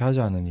사교육처럼 그렇게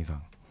하지 않은 이상.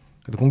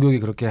 근데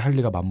공교육이 그렇게 할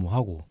리가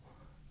만무하고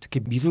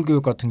특히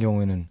미술교육 같은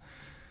경우에는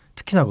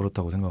특히나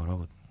그렇다고 생각을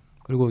하거든.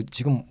 그리고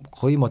지금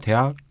거의 뭐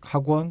대학,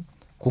 학원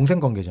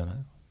공생관계잖아요.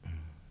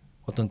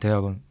 어떤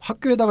대학은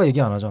학교에다가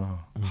얘기 안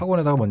하잖아.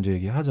 학원에다가 먼저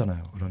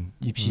얘기하잖아요. 그런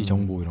입시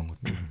정보 이런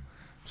것들.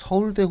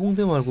 서울대,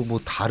 홍대 말고 뭐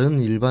다른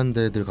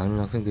일반대들 가는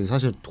학생들이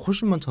사실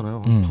훨씬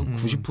많잖아요.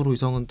 90%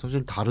 이상은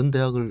사실 다른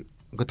대학을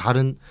그러니까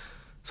다른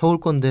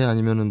서울권대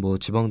아니면은 뭐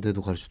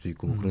지방대도 갈 수도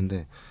있고 뭐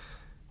그런데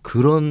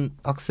그런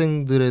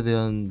학생들에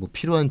대한 뭐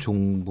필요한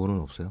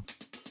정보는 없어요.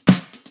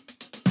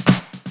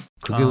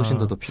 그게 훨씬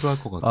더 필요할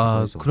것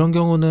같아요. 그런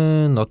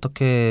경우는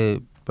어떻게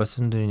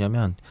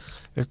말씀드리냐면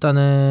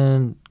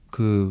일단은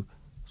그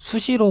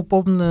수시로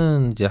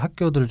뽑는 이제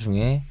학교들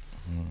중에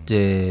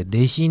이제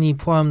내신이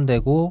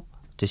포함되고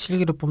이제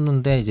실기를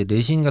뽑는데 이제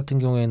내신 같은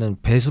경우에는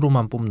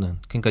배수로만 뽑는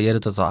그러니까 예를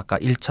들어서 아까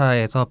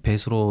 1차에서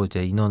배수로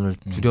이제 인원을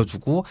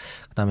줄여주고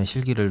그다음에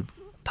실기를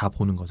다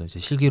보는 거죠. 이제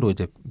실기로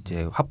이제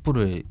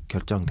합부를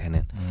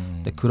결정되는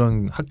근데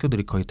그런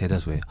학교들이 거의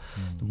대다수예요.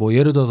 뭐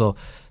예를 들어서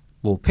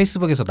뭐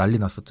페이스북에서 난리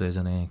났었죠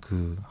예전에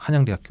그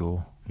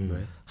한양대학교.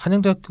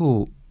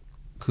 한양대학교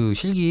그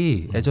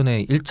실기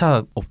예전에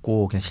 1차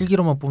없고 그냥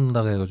실기로만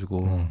뽑는다고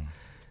해가지고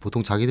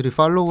보통 자기들이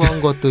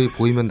팔로우한 것들이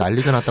보이면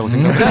난리가 났다고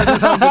생각하는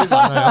사람들이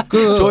많아요.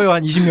 좋아요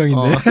한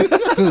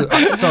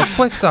 20명인데. 저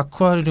코엑스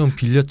아쿠아리움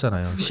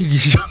빌렸잖아요. 실기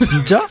시험.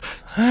 진짜?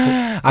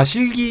 아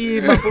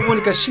실기만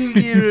뽑으니까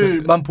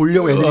실기를만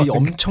보려고 애들이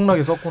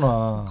엄청나게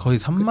썼구나. 거의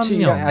 3만 그치?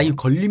 명. 야, 이거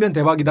걸리면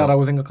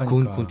대박이다라고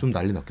생각하니까. 그건 좀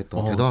난리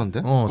났겠다.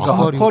 대단한데?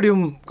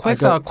 아쿠아리움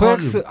코엑스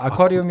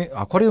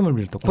아쿠아리움을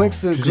빌렸다.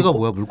 코엑스 주제가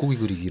뭐야? 물고기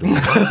그리기 이런 거.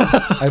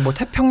 아니 뭐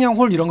태평양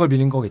홀 이런 걸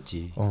빌린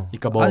거겠지.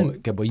 그러니까 뭐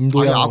이렇게 뭐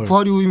인도양 홀.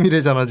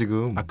 아쿠아리움이래잖아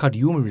지금.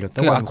 아쿠아리움을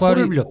빌렸다고.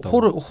 아쿠아리움 빌렸다.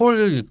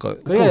 홀일 거.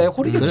 그래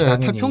홀이겠지. 그래,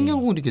 당연히. 태평양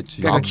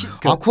홀이겠지. 그러니까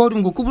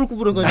아쿠아리움 거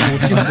꾸불꾸불해가지고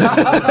어떻게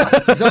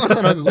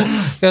이상하잖아 그거.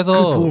 그래서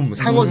그 돔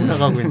상어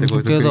지나가고 있는데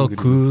거기서 그래서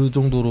그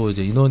정도로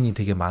이제 인원이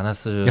되게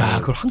많았을. 야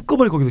그걸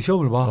한꺼번에 거기서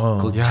시험을 봐.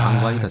 그 야,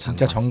 장관이다.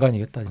 진짜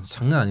정관이겠다. 진짜.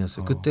 장난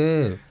아니었어요.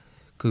 그때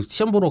그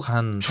시험 보러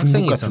간 중국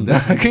학생이 같은데?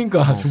 있었는데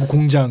그러니까 중국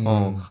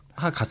공장.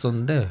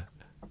 갔었는데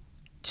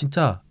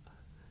진짜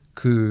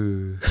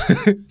그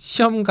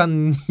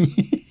시험관이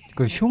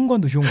그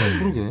시험관도 시험관이야.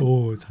 그러게.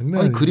 오 장난 아니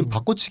아니에요. 그림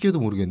바꿔치기도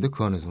모르겠는데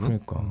그 안에서는.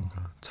 그러니까.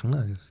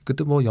 장난 아니었어요.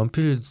 그때 뭐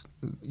연필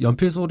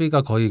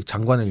소리가 거의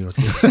장관을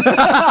이뤘대요.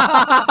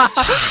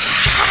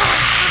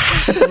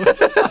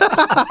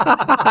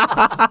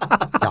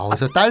 야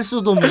어디서 딸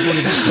수도 없는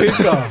소리.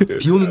 그러니까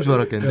비 오는 줄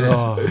알았겠는데.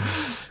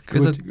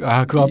 그래서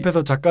그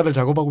앞에서 작가들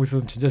작업하고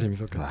있으면 진짜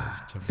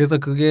재밌었겠다. 진짜. 그래서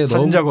그게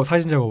사진 작업.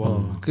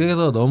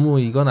 그래서 너무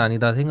이건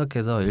아니다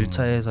생각해서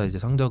 1차에서 이제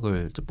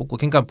성적을 뽑고,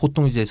 그러니까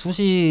보통 이제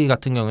수시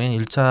같은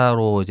경우에는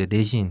 1차로 이제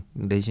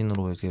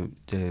내신으로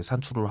이제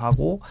산출을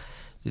하고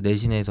이제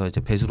내신에서 이제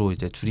배수로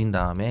이제 줄인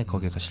다음에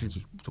거기에서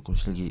실기 무조건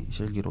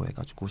실기로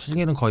해가지고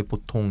실기는 거의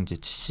보통 이제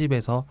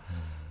 70에서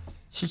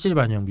실질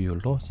반영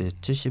비율로 이제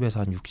 70에서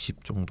한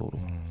 60 정도로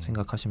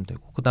생각하시면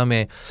되고, 그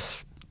다음에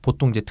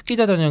보통 이제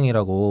특기자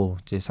전형이라고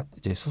이제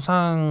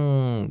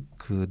수상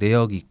그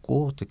내역이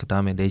있고 그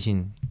다음에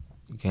내신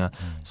그냥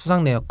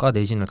수상 내역과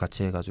내신을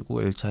같이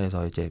해가지고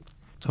 1차에서 이제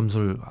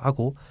점수를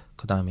하고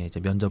그 다음에 이제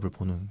면접을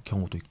보는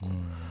경우도 있고.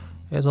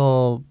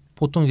 그래서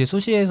보통 이제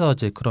수시에서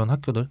이제 그런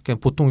학교들, 그냥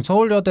보통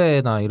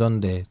서울여대나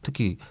이런데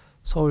특히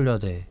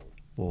서울여대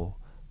뭐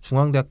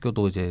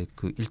중앙대학교도 이제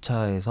그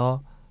 1차에서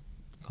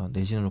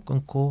내신으로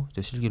끊고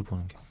이제 실기를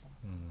보는 경우.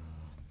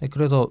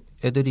 그래서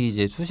애들이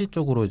이제 수시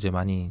쪽으로 이제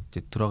많이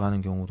이제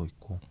들어가는 경우도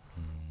있고,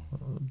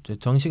 이제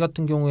정시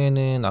같은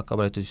경우에는 아까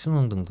말했듯이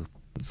수능 등급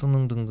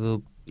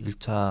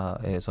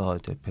 1차에서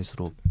이제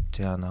배수로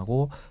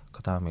제한하고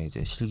그 다음에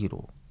이제 실기로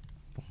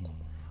뽑고,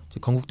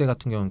 이제 건국대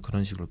같은 경우는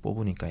그런 식으로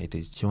뽑으니까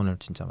애들이 지원을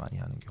진짜 많이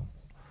하는 경우.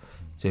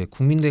 이제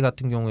국민대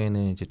같은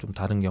경우에는 이제 좀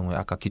다른 경우에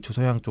아까 기초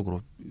소양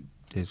쪽으로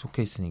이제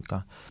속해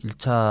있으니까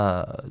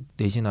 1차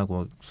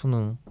내신하고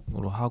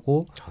수능으로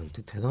하고.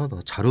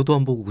 대단하다. 자료도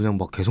안 보고 그냥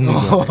막 계속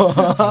얘기하네.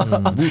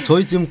 뭐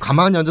저희 지금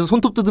가만히 앉아서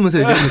손톱 뜯으면서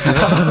얘기하고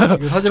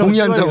있어요. 종이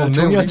한 장 없네.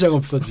 종이 한 장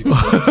없어 지금.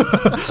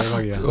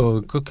 대박이야.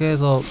 그렇게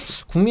해서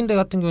국민대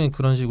같은 경우는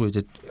그런 식으로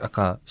이제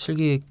아까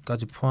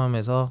실기까지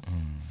포함해서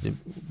이제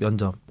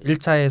면접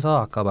 1차에서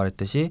아까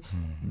말했듯이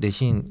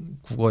내신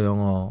국어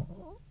영어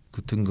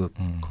그 등급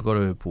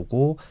그거를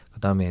보고 그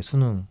다음에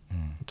수능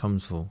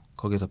점수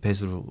거기서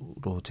배수로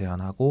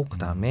제한하고 그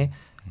다음에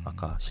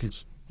아까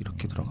실기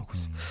이렇게 들어가고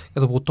있어요.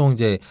 그래서 보통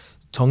이제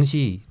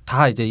정시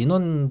다 이제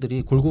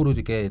인원들이 골고루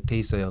이렇게 돼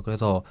있어요.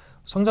 그래서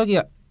성적이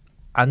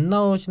안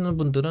나오시는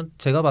분들은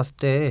제가 봤을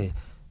때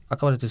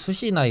아까 말했듯이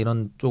수시나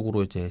이런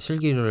쪽으로 이제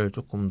실기를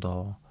조금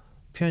더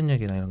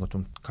표현력이나 이런 거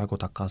좀 갈고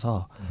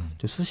닦아서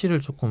이제 수시를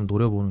조금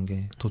노려보는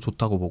게 더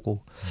좋다고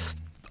보고.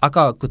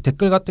 아까 그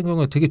댓글 같은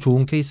경우에 되게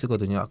좋은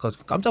케이스거든요. 아까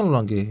깜짝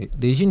놀란 게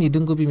내신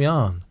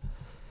 2등급이면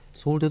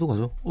서울대도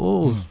가죠.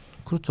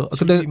 그렇죠.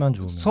 근데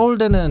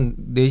서울대는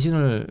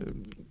내신을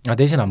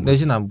내신 안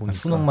보니까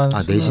수능만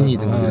내신이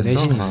 2등급이었어.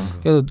 내신이.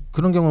 그래서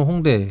그런 경우는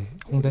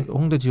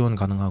홍대 지원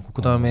가능하고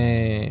그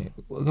다음에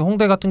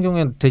홍대 같은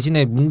경우에는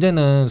대신에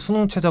문제는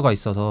수능 최저가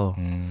있어서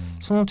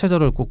수능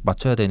최저를 꼭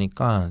맞춰야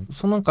되니까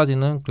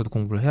수능까지는 그래도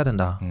공부를 해야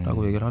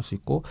된다라고 얘기를 할 수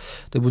있고,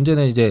 근데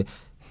문제는 이제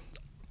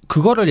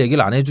그거를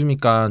얘기를 안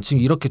해주니까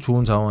지금 이렇게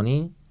좋은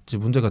자원이 이제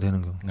문제가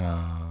되는 경우.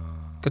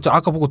 그렇죠.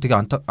 아까 보고 되게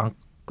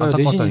그러니까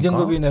내신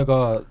 2등급인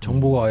애가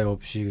정보가 아예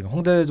없이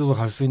홍대도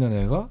갈 수 있는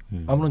애가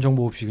아무런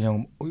정보 없이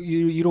그냥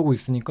이러고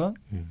있으니까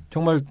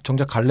정말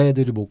정작 갈래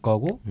애들이 못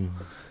가고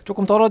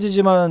조금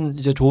떨어지지만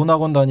이제 좋은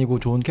학원 다니고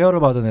좋은 케어를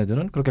받은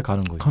애들은 그렇게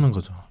가는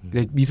거죠.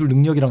 미술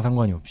능력이랑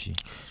상관이 없이.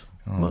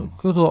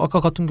 그래서 아까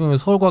같은 경우에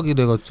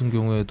서울과기대 같은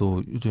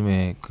경우에도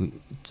요즘에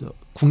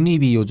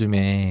국립이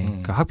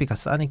요즘에 그 학비가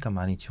싸니까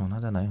많이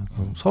지원하잖아요.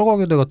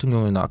 서울과기대 같은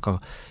경우에는 아까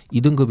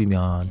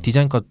 2등급이면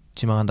디자인과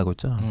지망한다고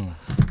했잖아.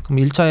 그럼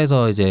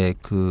 1차에서 이제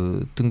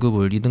그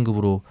등급을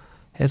 2등급으로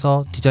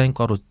해서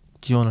디자인과로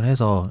지원을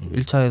해서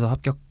 1차에서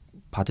합격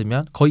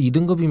받으면 거의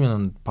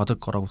 2등급이면 받을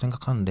거라고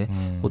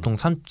생각하는데 보통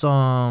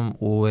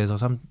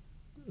 3.5에서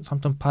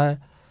 3.8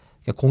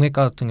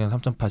 공예과 같은 경우는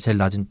 3.8 제일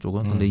낮은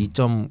쪽은 근데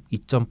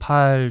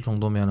 2.8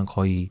 정도면은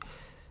거의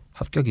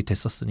합격이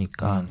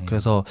됐었으니까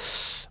그래서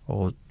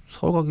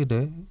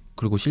서울과기대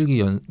그리고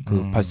실기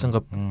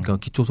발성과 그러니까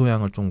기초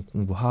소양을 좀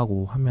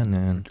공부하고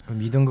하면은 그럼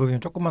 2등급이면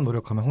조금만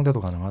노력하면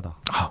홍대도 가능하다.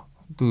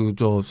 그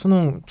저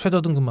수능 최저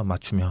등급만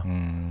맞추면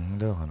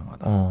홍대가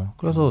가능하다.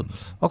 그래서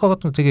아까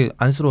같은 되게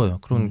안쓰러워요.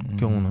 그런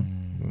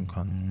경우는.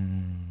 그러니까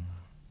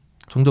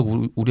정작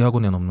우리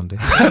학원에는 없는데.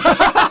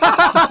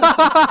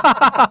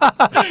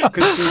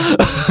 그치.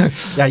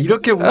 야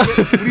이렇게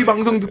우리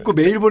방송 듣고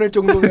메일 보낼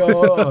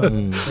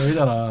정도면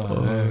되잖아.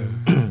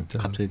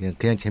 갑자기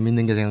그냥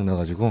재밌는 게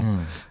생각나가지고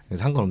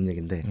상관없는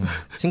얘기인데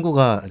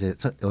친구가 이제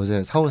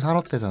어제 서울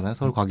산업대잖아요.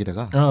 서울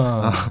과기대가.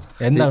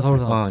 옛날 서울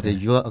산업. 이제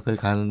유학을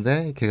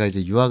가는데 걔가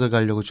이제 유학을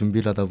가려고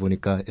준비를 하다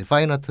보니까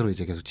파인아트로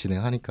이제 계속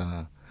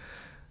진행하니까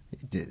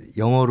이제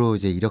영어로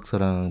이제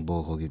이력서랑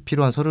뭐 거기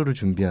필요한 서류를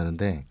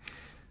준비하는데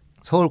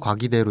서울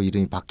과기대로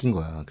이름이 바뀐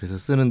거야. 그래서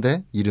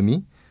쓰는데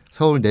이름이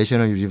서울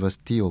내셔널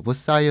유니버시티 오브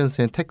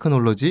사이언스 앤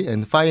테크놀로지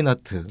앤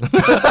파인아트.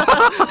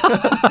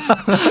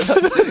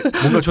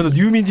 뭔가 저는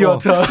뉴미디어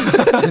아트.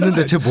 쟤는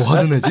대체 뭐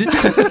하는 애지?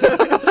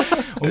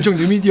 엄청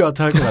뉴미디어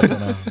아트 할 것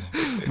같잖아.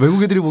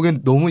 외국 애들이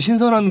보기엔 너무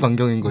신선한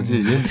광경인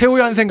거지. 태호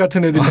얀센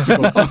같은 애들이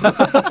있고.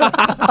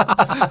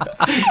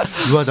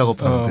 유화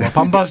작업하는데.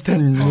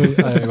 반바스텐,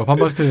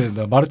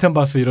 반바스텐, 마르텐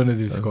바스 이런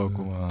애들 있을 것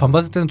같고.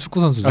 반바스텐은 축구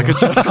선수죠.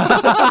 그렇죠.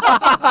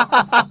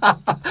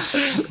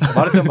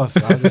 마르텐 바스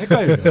아주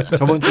헷갈려요.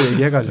 저번 주에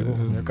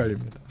얘기해가지고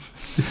헷갈립니다.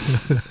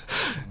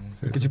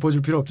 이렇게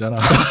짚어줄 필요 없잖아.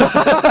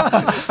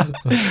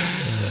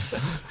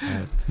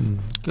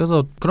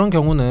 그래서 그런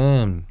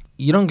경우는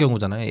이런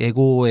경우잖아요.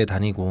 예고에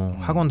다니고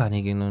학원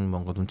다니기는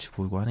뭔가 눈치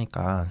보이고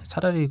하니까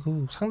차라리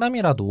그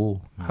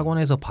상담이라도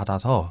학원에서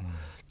받아서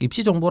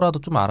입시 정보라도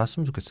좀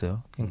알았으면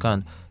좋겠어요. 그러니까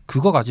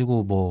그거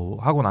가지고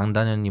뭐 학원 안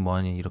다녔니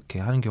뭐하니 이렇게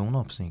하는 경우는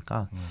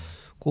없으니까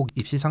꼭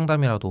입시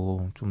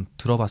상담이라도 좀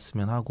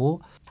들어봤으면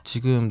하고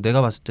지금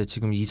내가 봤을 때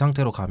지금 이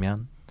상태로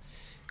가면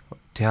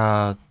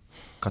대학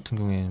같은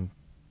경우에는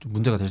좀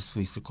문제가 될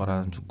수 있을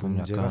거라는 조금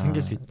문제가 약간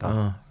생길 수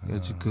있다.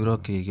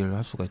 그렇게 얘기를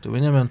할 수가 있죠.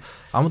 왜냐하면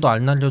아무도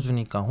안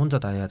알려주니까 혼자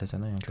다 해야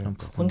되잖아요.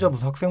 그러니까. 혼자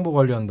무슨 학생부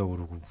관리한다고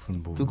그러고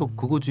무슨 뭐.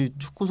 그거지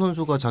축구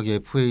선수가 자기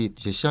FA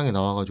이제 시장에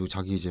나와가지고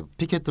자기 이제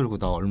피켓 들고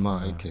나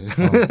얼마 이렇게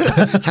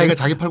자기가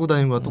자기 팔고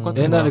다니는 거랑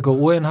똑같은 옛날에 거야. 그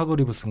오엔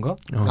하그리브스인가?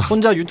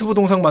 혼자 유튜브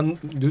동영상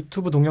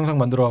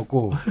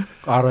만들어갖고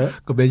알아요?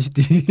 그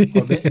맨시티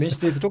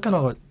맨시티에서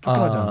쫓겨나지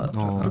않나?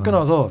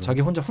 쫓겨나서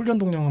자기 혼자 훈련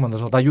동영상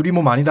만들어서 나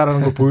유리몸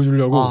아니다라는 걸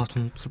보여주려고.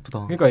 좀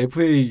슬프다. 그러니까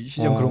FA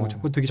시장 그런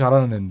거 되게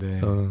잘하는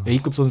애인데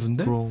A급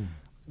선수인데 그럼.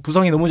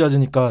 부상이 너무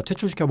잦으니까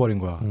퇴출시켜버린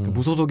거야.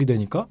 무소속이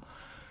되니까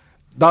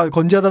나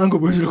건재하다는 거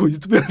보여주려고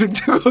유튜브 영상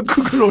찍어갖고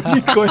그걸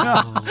올린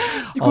거야.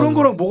 그런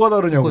거랑 뭐가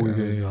다르냐고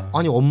이게.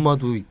 아니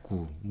엄마도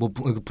있고 뭐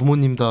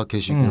부모님 다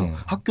계시고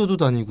학교도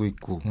다니고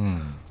있고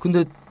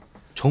근데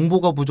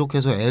정보가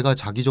부족해서 애가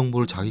자기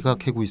정보를 자기가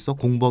캐고 있어.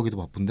 공부하기도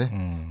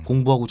바쁜데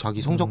공부하고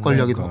자기 성적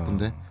관리하기도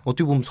바쁜데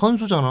어떻게 보면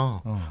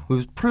선수잖아.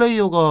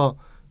 플레이어가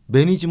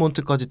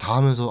매니지먼트까지 다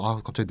하면서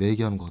갑자기 내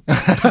얘기하는 것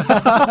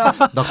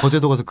같아. 나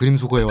거제도 가서 그림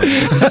수거해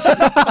왔는데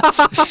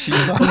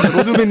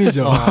로드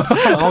매니저.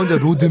 나 혼자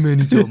로드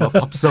매니저 막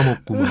밥 사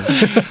먹고 막.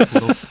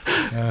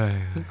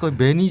 그러니까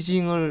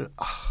매니징을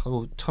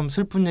참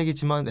슬픈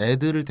얘기지만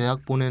애들을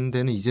대학 보내는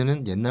데는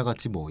이제는 옛날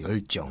같이 뭐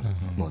열정,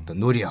 뭐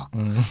어떤 노력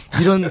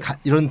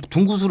이런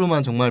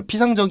둥구스름한 정말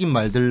피상적인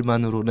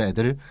말들만으로는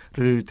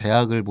애들을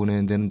대학을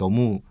보내는 데는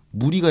너무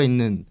무리가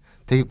있는.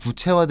 되게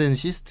구체화된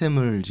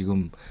시스템을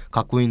지금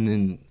갖고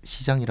있는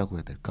시장이라고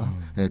해야 될까?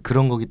 네,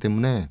 그런 거기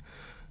때문에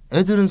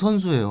애들은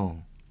선수예요.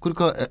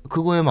 그러니까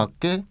그거에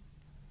맞게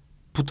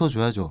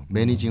붙어줘야죠.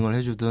 매니징을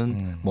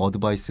해주든 뭐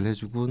어드바이스를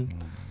해주든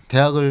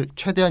대학을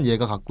최대한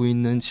얘가 갖고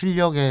있는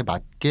실력에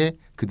맞게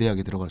그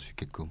대학에 들어갈 수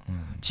있게끔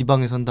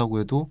지방에 산다고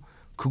해도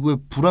그거에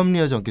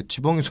불합리하지 않게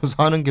지방에서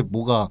사는 게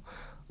뭐가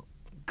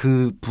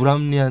그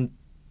불합리한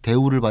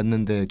대우를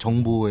받는데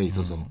정보에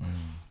있어서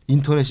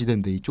인터넷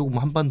시대인데 이 조금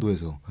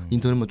한반도에서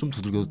인터넷만 좀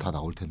두들겨도 다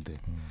나올 텐데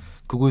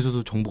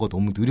그거에서도 정보가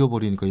너무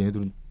느려버리니까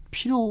얘네들은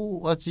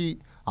필요하지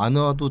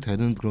않아도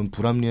되는 그런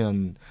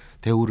불합리한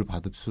대우를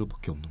받을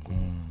수밖에 없는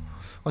거예요.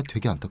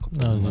 되게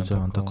안타깝다.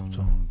 진짜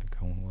안타깝죠.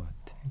 경우인 것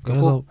같아.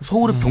 그래서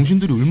서울에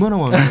병신들이 얼마나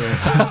많은데.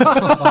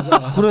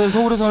 맞아. 그래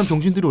서울에 사는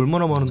병신들이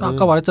얼마나 많은데.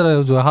 아까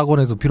말했잖아요. 저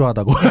학원에서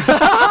필요하다고.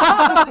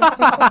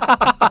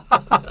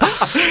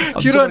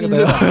 필요한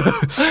인재다.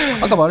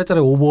 아까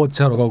말했잖아요.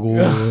 오버워치 하러 가고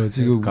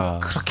지금 그러니까.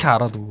 그렇게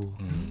알아도.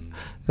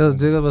 그래서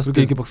제가 봤을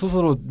때 이렇게 막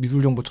스스로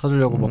미술 정보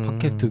찾으려고 막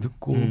팟캐스트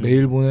듣고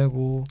메일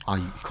보내고.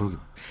 그러게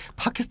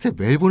팟캐스트에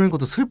메일 보내는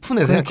것도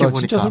슬프네. 그러니까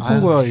생각해보니까. 진짜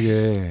슬픈 거야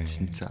이게.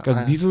 진짜.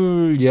 그러니까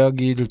미술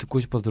이야기를 듣고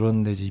싶어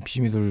들었는데 이제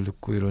입시미술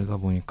듣고 이러다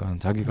보니까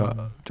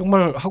자기가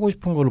정말 하고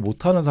싶은 거를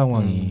못 하는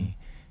상황이.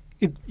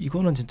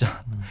 이거는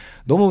진짜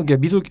너무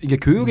이게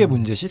교육의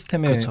문제,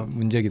 시스템의 그렇죠.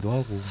 문제기도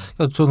하고.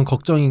 그러니까 저는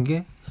걱정인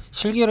게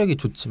실기력이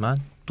좋지만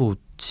또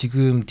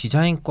지금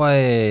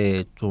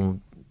디자인과에 좀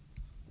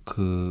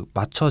그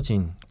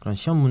맞춰진 그런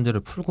시험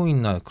문제를 풀고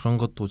있나 그런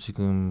것도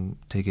지금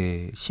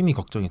되게 심히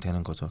걱정이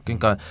되는 거죠.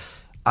 그러니까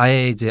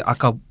아예 이제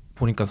아까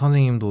보니까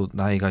선생님도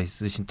나이가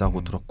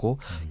있으신다고 들었고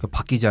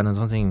바뀌지 않은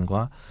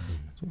선생님과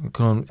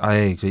그런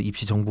아예 이제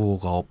입시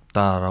정보가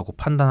없다라고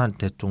판단할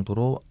때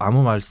정도로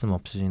아무 말씀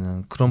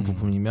없이는 그런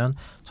부분이면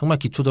정말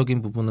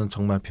기초적인 부분은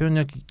정말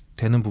표현력이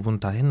되는 부분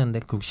다 했는데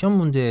그 시험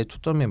문제에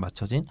초점에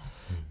맞춰진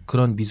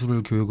그런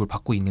미술 교육을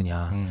받고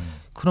있느냐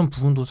그런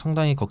부분도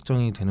상당히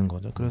걱정이 되는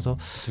거죠. 그래서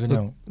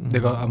그냥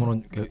내가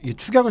아무런 이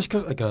축약을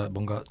시켜 그러니까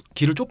뭔가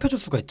길을 좁혀줄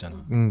수가 있잖아.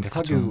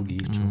 사교육이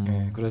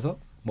그래서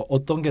뭐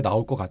어떤 게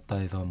나올 것 같다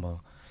해서 뭐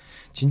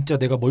진짜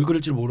내가 뭘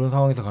그릴지 모르는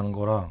상황에서 가는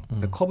거랑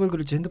컵을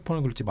그릴지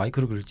핸드폰을 그릴지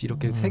마이크를 그릴지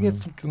이렇게 세 개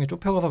중에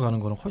좁혀가서 가는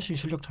거는 훨씬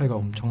실력 차이가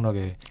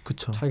엄청나게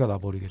차이가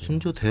나버리게 돼요.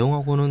 심지어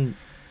대형학원은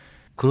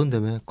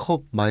그런다며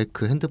컵,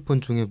 마이크,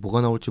 핸드폰 중에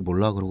뭐가 나올지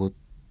몰라 그러고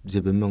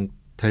이제 몇 명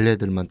될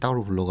애들만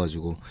따로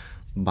불러가지고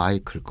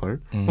마이크일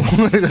걸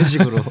이런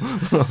식으로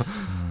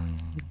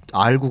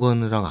알고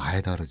가느랑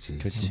아예 다르지.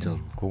 그치. 진짜로.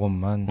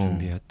 그것만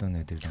준비했던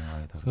애들이랑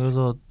아예 다르지.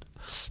 그래서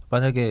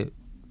만약에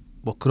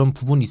뭐 그런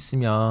부분이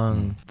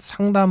있으면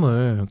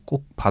상담을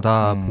꼭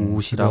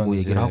받아보시라고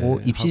얘기를 하고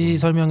입시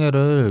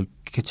설명회를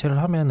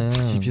개최를 하면은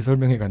입시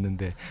설명회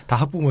갔는데 다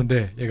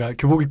학부모인데 얘가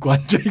교복 입고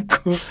앉아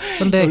있고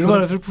근데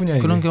얼마나 슬프냐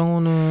이게. 그런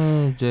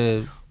경우는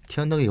이제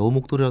티안나게 여우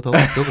목도리라도 하고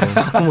있어 그럼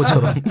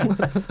학부모처럼.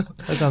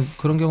 일단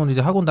그런 경우는 이제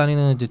학원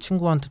다니는 이제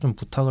친구한테 좀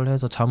부탁을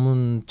해서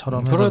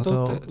자문처럼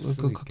해서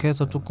그렇게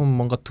해서 조금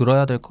뭔가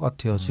들어야 될 것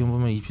같아요. 지금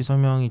보면 입시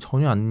설명이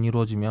전혀 안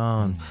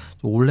이루어지면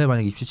원래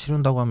만약 입시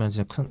치른다고 하면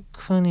진짜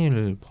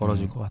큰일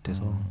벌어질 것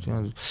같아서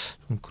지금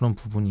좀 그런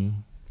부분이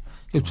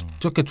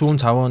저렇게 좋은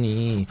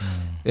자원이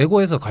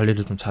애고에서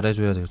관리를 좀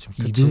잘해줘야 돼요. 지금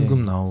 2등급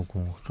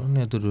나오고 그런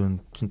애들은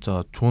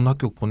진짜 좋은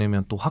학교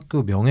보내면 또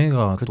학교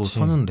명예가 또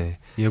서는데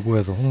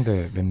예고에서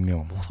홍대 몇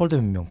명, 서울대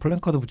몇 명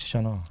플랜카드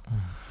붙이잖아.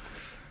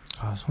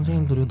 아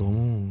선생님들이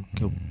너무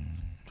좀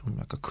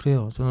약간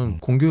그래요. 저는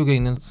공교육에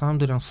있는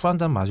사람들이랑 술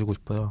한잔 마시고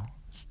싶어요.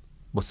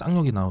 뭐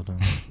쌍욕이 나오든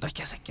나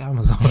개새끼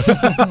하면서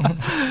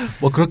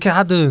뭐 그렇게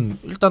하든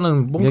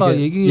일단은 뭔가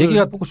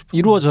얘기가 해보고 싶어.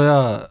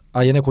 이루어져야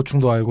얘네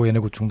고충도 알고 얘네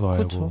고충도 알고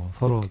그렇죠.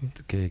 서로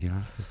이렇게 얘기를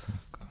할 수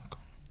있으니까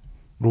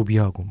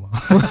로비하고 막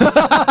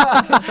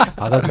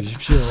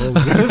받아주십시오.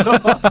 그래서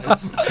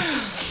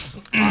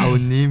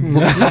아우님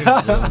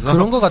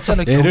그런 거 같지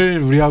않아요?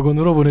 애를 우리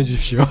학원으로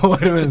보내주십시오.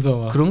 이러면서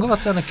막. 그런 거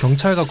같지 않아요?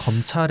 경찰과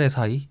검찰의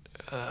사이?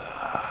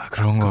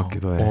 그런 것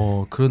같기도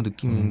해. 그런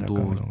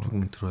느낌도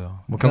조금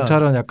들어요. 뭐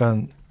경찰은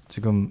약간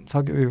지금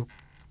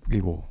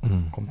사교육이고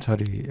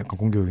검찰이 약간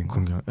공교육인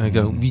거.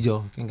 그러니까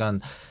위죠.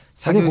 그러니까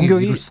사교육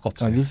공교육이 이룰 수가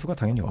없어요. 이룰 수가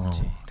당연히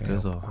없지.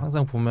 그래서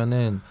항상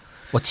보면은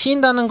뭐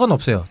치인다는 건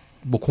없어요.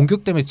 뭐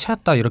공교육 때문에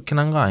치였다 이렇게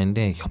한 건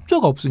아닌데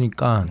협조가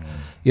없으니까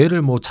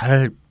얘를 뭐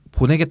잘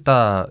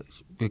보내겠다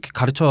이렇게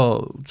가르쳐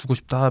주고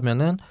싶다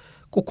하면은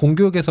꼭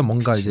공교육에서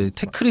뭔가 이제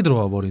태클이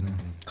들어와 버리는.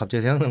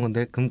 갑자기 생각난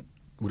건데 그럼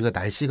우리가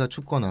날씨가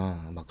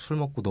춥거나 막 술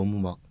먹고 너무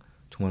막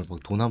정말 막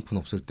돈 한 푼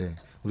없을 때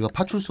우리가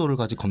파출소를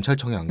가지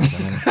검찰청에 안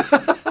가잖아요.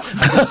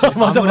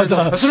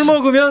 맞아. 술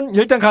먹으면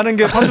일단 가는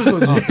게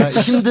파출소지.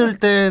 힘들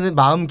때는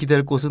마음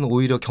기댈 곳은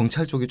오히려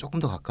경찰 쪽이 조금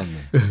더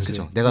가깝네.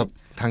 그렇죠. 내가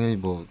당연히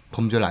뭐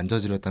범죄를 안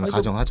저질렀다는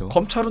가정하죠.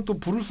 검찰은 또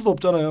부를 수도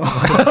없잖아요.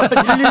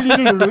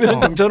 112를 누르면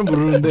경찰은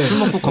부르는데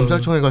술 먹고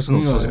검찰청에 갈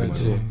수는 없어. 정말.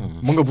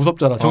 뭔가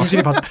무섭잖아.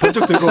 정신이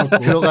번쩍 들고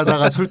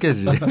들어가다가 술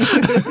깨지.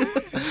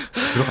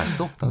 들어갈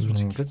수도 없다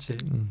솔직히. 그렇지.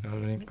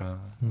 그러니까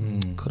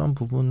그런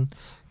부분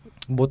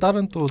뭐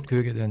다른 또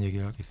교육에 대한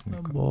얘기를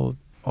하겠습니까? 뭐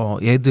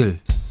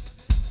애들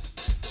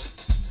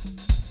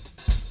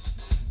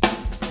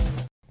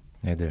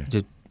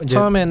이제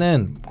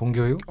처음에는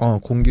공교육,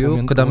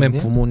 공교육, 그다음에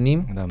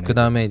부모님,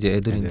 그다음에 이제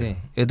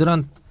애들인데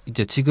애들한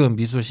이제 지금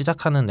미술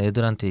시작하는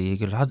애들한테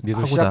얘기를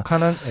미술 하고자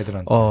시작하는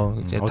애들한테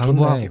이제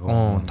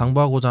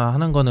당부하고자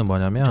하는 거는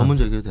뭐냐면 저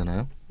먼저 얘기해도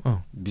되나요?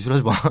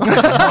 미술하지 마.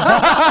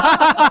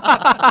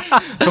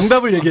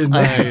 정답을 얘기했네.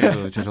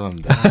 아이고,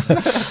 죄송합니다.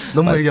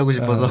 너무 얘기하고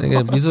싶어서.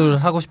 미술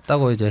하고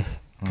싶다고 이제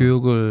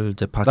교육을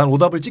이제 난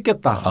오답을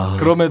찍겠다.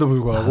 그럼에도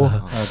불구하고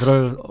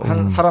그럴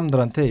한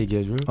사람들한테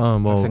얘기해줄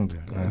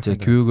학생들 이제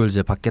교육을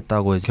이제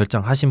받겠다고 이제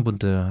결정하신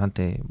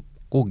분들한테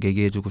꼭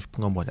얘기해주고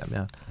싶은 건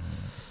뭐냐면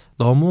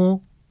너무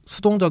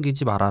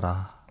수동적이지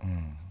말아라.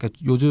 그러니까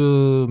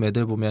요즘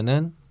애들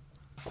보면은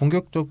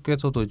공교육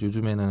쪽에서도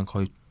요즘에는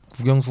거의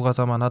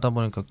국영수가사만 하다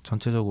보니까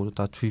전체적으로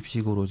다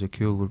주입식으로 이제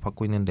교육을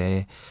받고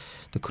있는데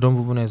그런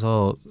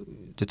부분에서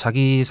이제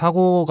자기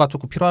사고가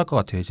조금 필요할 것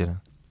같아요. 이제는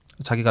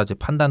자기가 이제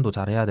판단도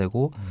잘 해야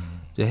되고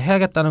이제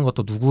해야겠다는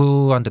것도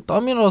누구한테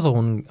떠밀어서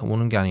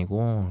오는 게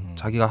아니고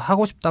자기가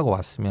하고 싶다고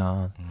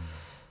왔으면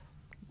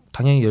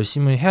당연히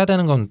열심히 해야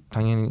되는 건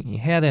당연히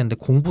해야 되는데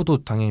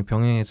공부도 당연히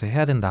병행해서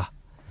해야 된다.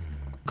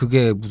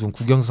 그게 무슨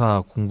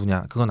국영사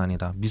공부냐? 그건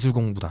아니다. 미술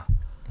공부다.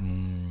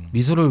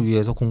 미술을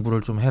위해서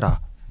공부를 좀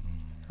해라.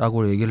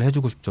 라고 얘기를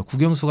해주고 싶죠.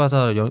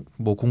 국영수가사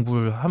뭐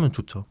공부를 하면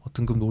좋죠.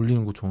 등급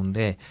올리는 거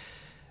좋은데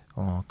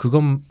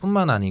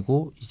그것뿐만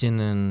아니고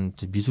이제는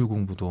이제 미술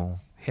공부도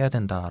해야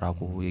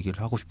된다라고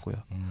얘기를 하고 싶고요.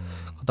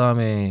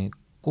 그다음에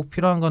꼭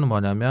필요한 거는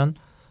뭐냐면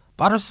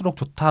빠를수록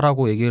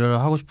좋다라고 얘기를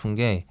하고 싶은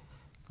게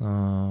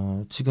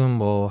지금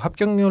뭐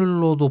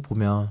합격률로도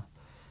보면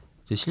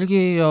이제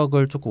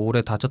실기력을 조금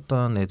오래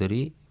다졌던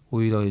애들이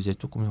오히려 이제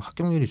조금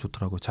합격률이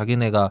좋더라고.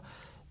 자기네가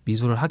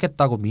미술을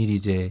하겠다고 미리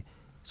이제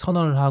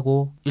선언을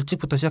하고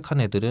일찍부터 시작한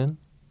애들은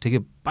되게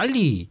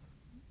빨리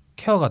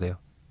케어가 돼요.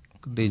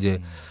 근데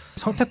이제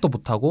선택도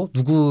못하고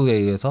누구에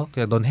의해서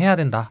그냥 넌 해야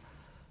된다.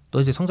 너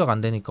이제 성적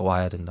안 되니까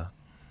와야 된다.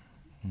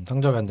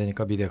 성적 안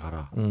되니까 미대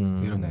가라.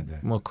 이런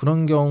애들. 뭐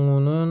그런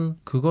경우는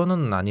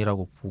그거는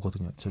아니라고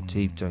보거든요.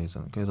 제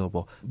입장에서는. 그래서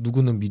뭐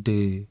누구는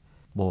미대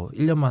뭐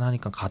 1년만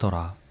하니까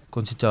가더라.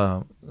 그건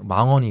진짜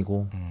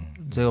망언이고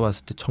제가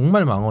봤을 때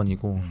정말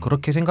망언이고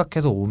그렇게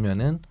생각해서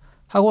오면은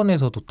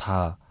학원에서도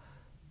다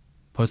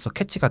벌써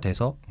캐치가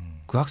돼서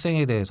그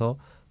학생에 대해서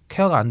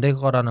케어가 안 될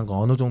거라는 건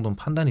어느 정도는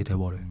판단이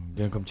돼버려요.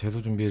 그럼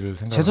재수 준비를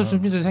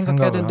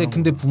생각해야 되는데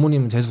근데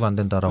부모님은 재수가 안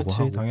된다라고 그렇지,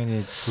 하고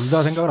당연히 둘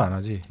다 생각을 안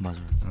하지. 맞아.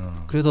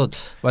 그래서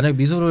만약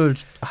미술을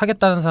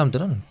하겠다는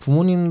사람들은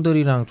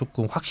부모님들이랑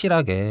조금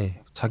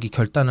확실하게 자기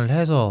결단을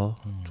해서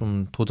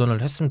좀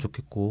도전을 했으면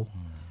좋겠고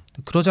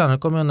그러지 않을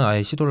거면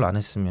아예 시도를 안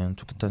했으면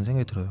좋겠다는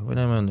생각이 들어요.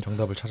 왜냐면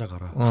정답을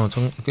찾아가라.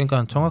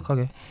 그러니까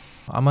정확하게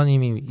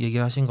아마님이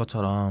얘기하신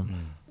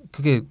것처럼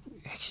그게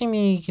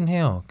핵심이긴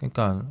해요.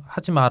 그러니까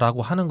하지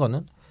마라고 하는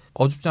거는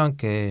어줍지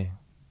않게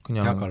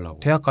그냥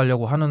대학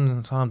가려고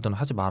하는 사람들은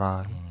하지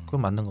마라.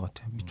 그건 맞는 것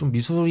같아요. 좀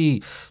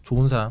미술이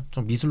좋은 사람,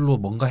 좀 미술로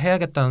뭔가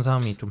해야겠다는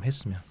사람이 좀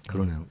했으면.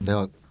 그러네요.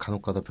 내가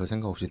간혹가다 별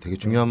생각 없이 되게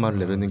중요한 말을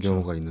내뱉는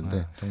경우가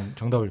있는데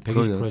정답을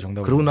 120%의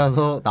정답을. 그러고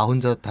나서 나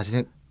혼자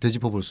다시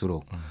되짚어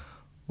볼수록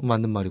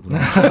맞는 말이구나.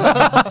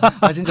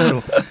 아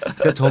진짜로.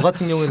 그러니까 저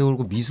같은 경우에도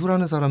그렇고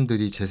미술하는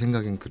사람들이 제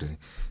생각엔 그래요.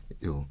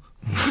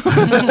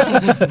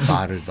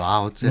 말을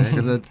놔 어째.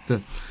 근데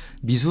어쨌든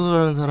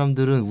미술하는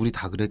사람들은 우리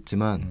다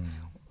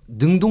그랬지만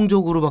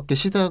능동적으로밖에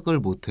시작을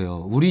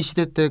못해요. 우리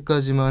시대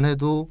때까지만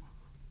해도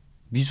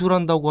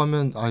미술한다고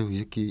하면 아유 이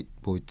새끼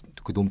뭐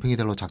그 논팽이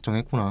달라고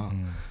작정했구나.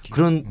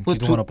 그런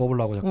기둥 하나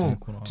뽑으려고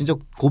작정했구나. 진짜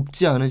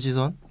곱지 않은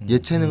시선,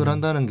 예체능을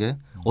한다는 게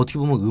어떻게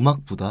보면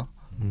음악보다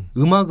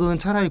음악은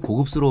차라리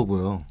고급스러워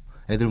보여.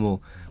 애들 뭐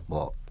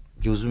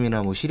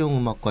요즘이나 뭐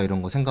실용음악과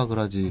이런 거 생각을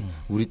하지.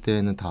 우리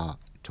때는 다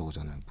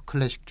저거잖아요.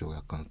 클래식 쪽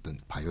약간 어떤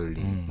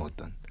바이올린, 뭐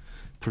어떤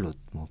플룻,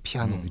 뭐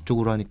피아노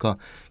이쪽으로 하니까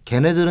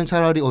걔네들은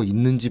차라리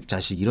있는 집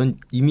자식 이런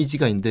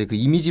이미지가 있는데 그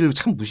이미지를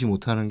참 무시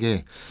못하는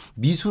게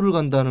미술을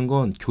간다는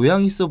건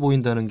교양 있어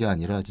보인다는 게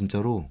아니라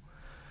진짜로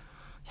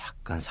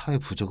약간 사회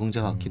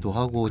부적응자 같기도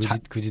하고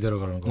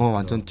그지대로 가는 거.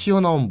 완전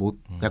튀어나온 못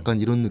약간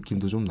이런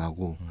느낌도 좀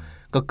나고.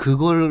 그러니까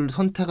그걸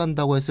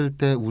선택한다고 했을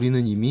때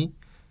우리는 이미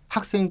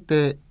학생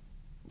때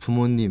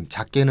부모님,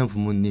 작게는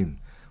부모님,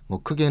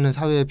 뭐 크게는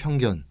사회의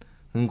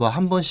편견과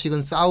한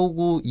번씩은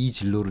싸우고 이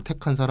진로를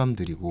택한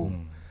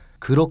사람들이고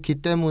그렇기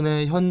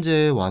때문에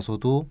현재에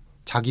와서도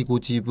자기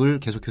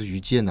고집을 계속해서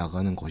유지해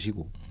나가는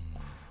것이고.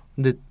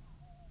 근데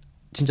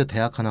진짜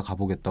대학 하나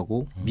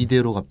가보겠다고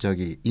미대로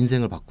갑자기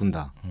인생을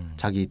바꾼다.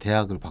 자기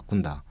대학을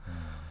바꾼다.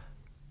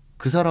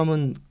 그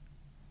사람은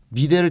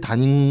미대를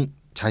다닌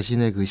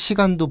자신의 그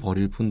시간도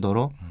버릴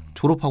뿐더러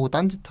졸업하고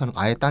딴짓하는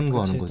아예 딴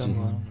거 하는 거지.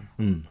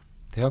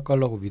 대학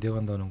가려고 미대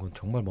간다는 건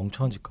정말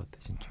멍청한 짓 같아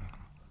진짜.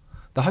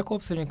 나 할 거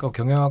없으니까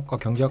경영학과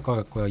경제학과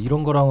갈 거야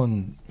이런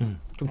거랑은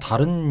좀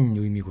다른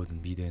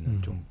의미거든.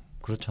 미대는 좀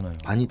그렇잖아요.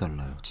 많이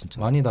달라요 진짜.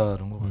 많이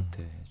다른 것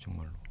같아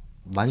정말로.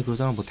 많이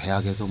그러잖아. 뭐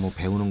대학에서 뭐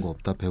배우는 거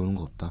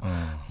없다.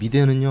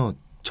 미대는요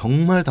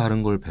정말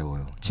다른 걸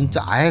배워요.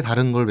 진짜 아예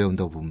다른 걸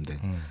배운다고 보면 돼.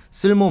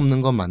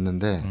 쓸모없는 건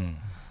맞는데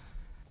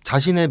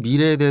자신의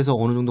미래에 대해서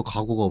어느 정도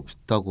각오가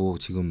없다고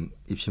지금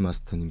입시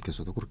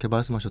마스터님께서도 그렇게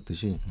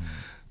말씀하셨듯이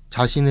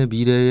자신의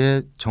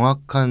미래의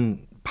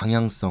정확한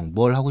방향성,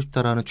 뭘 하고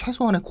싶다라는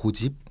최소한의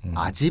고집,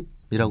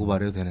 아집이라고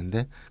말해도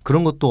되는데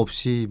그런 것도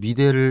없이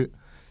미대를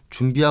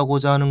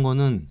준비하고자 하는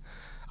거는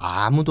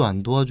아무도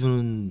안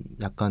도와주는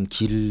약간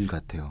길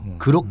같아요.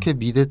 그렇게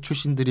미대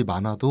출신들이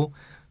많아도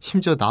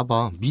심지어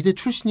나봐 미대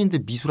출신인데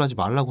미술하지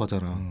말라고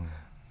하잖아.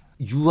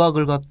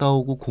 유학을 갔다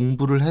오고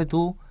공부를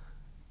해도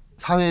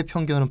사회의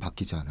편견은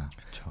바뀌지 않아.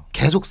 그쵸.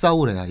 계속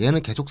싸우래야.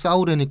 얘는 계속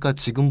싸우려니까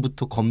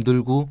지금부터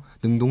검들고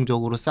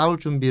능동적으로 싸울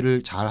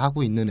준비를 잘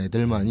하고 있는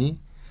애들만이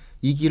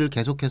이 길을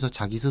계속해서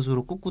자기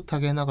스스로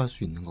꿋꿋하게 해나갈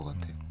수 있는 것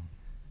같아요.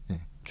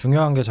 네.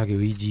 중요한 게 자기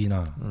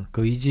의지나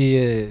그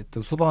의지에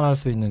또 수반할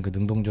수 있는 그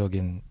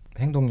능동적인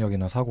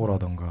행동력이나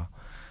사고라던가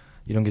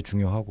이런 게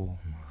중요하고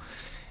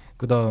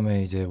그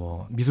다음에 이제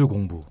뭐 미술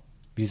공부,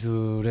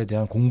 미술에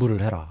대한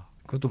공부를 해라.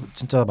 그것도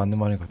진짜 맞는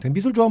말인 것 같아요.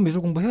 미술 좋아하면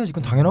미술 공부해야지.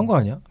 그건 당연한 거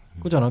아니야?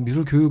 그잖아.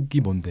 미술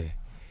교육이 뭔데?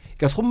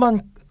 그러니까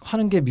손만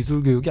하는 게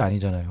미술 교육이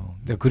아니잖아요.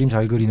 내가 그림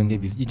잘 그리는 게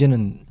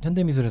이제는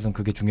현대 미술에서는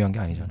그게 중요한 게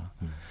아니잖아.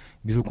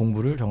 미술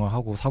공부를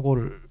정확하고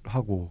사고를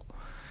하고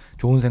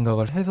좋은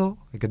생각을 해서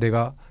그러니까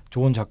내가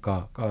좋은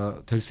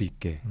작가가 될 수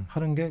있게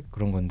하는 게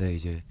그런 건데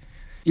이제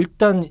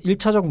일단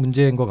 1차적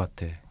문제인 것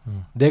같아.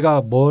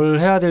 내가 뭘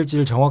해야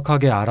될지를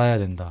정확하게 알아야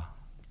된다.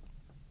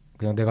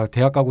 그냥 내가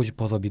대학 가고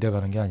싶어서 미대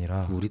가는 게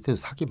아니라 우리 때도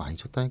사기 많이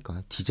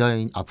쳤다니까.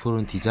 디자인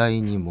앞으로는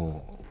디자인이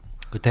뭐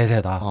그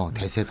대세다.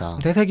 대세다.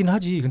 대세긴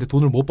하지. 근데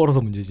돈을 못 벌어서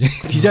문제지.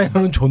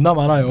 디자이너는 존나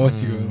많아요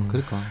지금.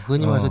 그러니까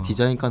흔히 말해서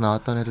디자인과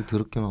나왔다는 애들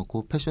더럽게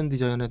많고 패션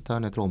디자인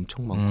했다는 애들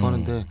엄청 많고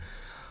하는데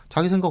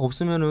자기 생각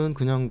없으면은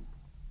그냥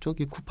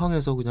저기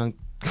쿠팡에서 그냥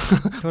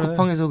그래.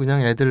 쿠팡에서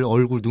그냥 애들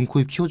얼굴 눈, 코,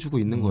 입 키워주고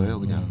있는 거예요.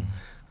 그냥.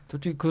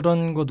 솔직히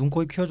그런 거 눈,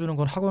 코, 입 키워주는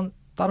건 학원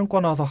다른 과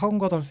나와서 학원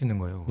가도 할 수 있는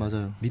거예요.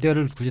 맞아요.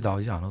 미대를 굳이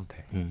나오지 않아도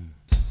돼.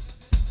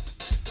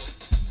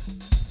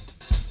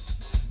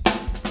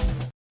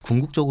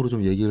 궁극적으로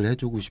좀 얘기를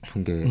해주고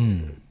싶은 게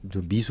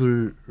좀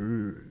미술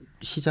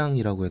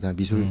시장이라고 해야 되나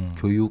미술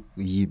교육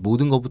이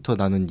모든 것부터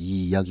나는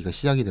이 이야기가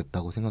시작이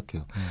됐다고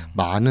생각해요.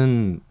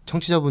 많은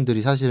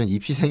청취자분들이 사실은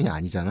입시생이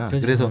아니잖아.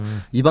 그래서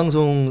이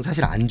방송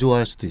사실 안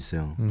좋아할 수도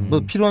있어요.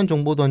 뭐 필요한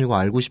정보도 아니고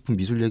알고 싶은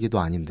미술 얘기도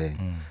아닌데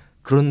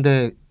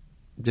그런데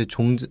이제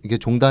이게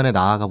종단에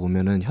나아가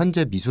보면은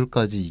현재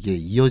미술까지 이게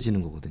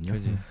이어지는 거거든요.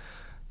 그치.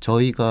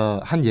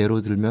 저희가 한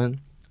예로 들면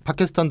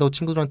팟캐스트 한다고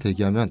친구들한테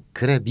얘기하면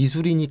그래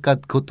미술이니까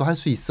그것도 할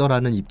수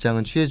있어라는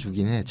입장은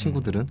취해주긴 해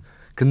친구들은.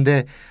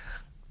 근데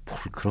뭘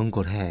그런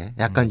걸 해.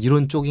 약간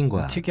이런 쪽인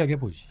거야. 특이하게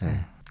보이지.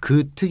 네.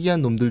 그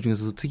특이한 놈들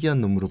중에서도 특이한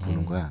놈으로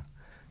보는 거야.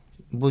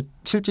 뭐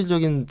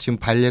실질적인 지금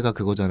발례가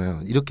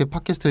그거잖아요. 이렇게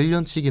팟캐스트를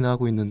 1년씩이나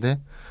하고 있는데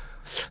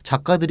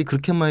작가들이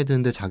그렇게 많이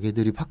듣는데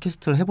자기들이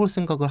팟캐스트를 해볼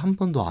생각을 한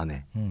번도 안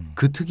해.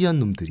 그 특이한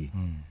놈들이.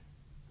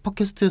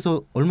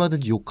 팟캐스트에서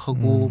얼마든지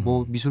욕하고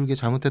뭐 미술계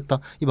잘못했다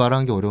이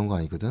말하는 게 어려운 거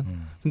아니거든.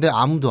 근데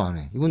아무도 안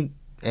해. 이건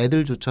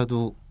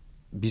애들조차도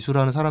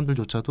미술하는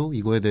사람들조차도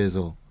이거에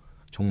대해서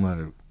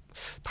정말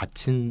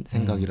다친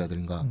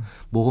생각이라든가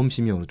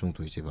모험심이 어느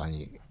정도 이제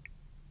많이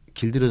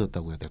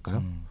길들여졌다고 해야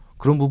될까요?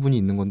 그런 부분이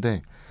있는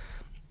건데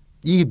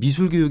이게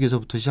미술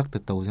교육에서부터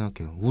시작됐다고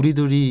생각해요.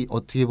 우리들이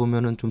어떻게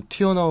보면은 좀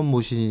튀어나온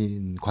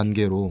모신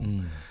관계로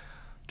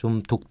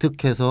좀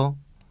독특해서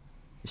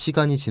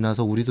시간이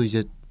지나서 우리도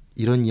이제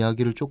이런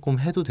이야기를 조금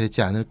해도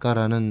되지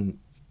않을까라는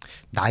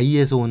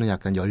나이에서 오는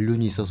약간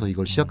연륜이 있어서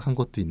이걸 시작한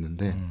것도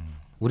있는데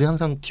우리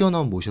항상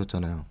튀어나온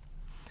못이었잖아요.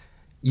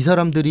 이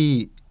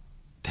사람들이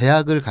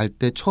대학을 갈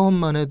때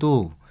처음만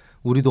해도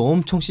우리도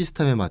엄청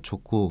시스템에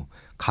맞췄고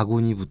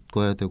가군이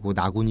붙어야 되고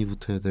나군이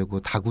붙어야 되고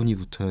다군이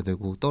붙어야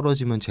되고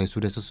떨어지면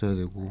재수를 했었어야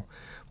되고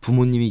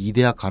부모님이 이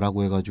대학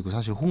가라고 해가지고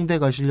사실 홍대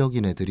갈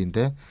실력인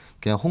애들인데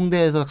그냥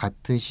홍대에서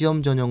같은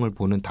시험 전형을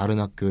보는 다른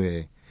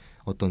학교에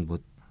어떤 뭐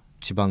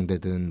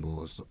지방대든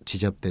뭐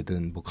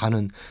지잡대든 뭐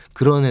가는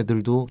그런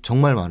애들도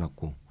정말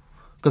많았고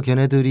그러니까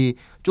걔네들이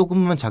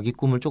조금만 자기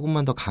꿈을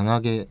조금만 더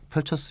강하게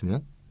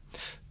펼쳤으면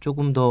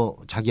조금 더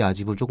자기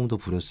아집을 조금 더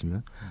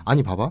부렸으면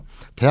아니 봐봐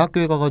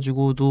대학교에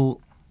가가지고도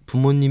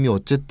부모님이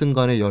어쨌든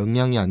간에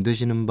영향이 안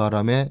되시는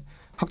바람에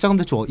학자금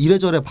대출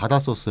이래저래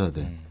받았었어야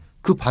돼.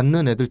 그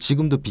받는 애들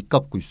지금도 빚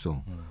갚고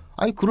있어.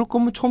 아니 그럴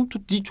거면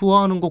처음부터 네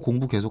좋아하는 거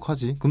공부 계속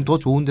하지. 그럼 더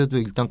좋은 데도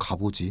일단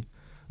가보지.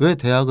 왜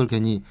대학을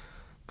괜히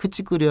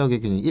크치끄리하게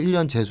그냥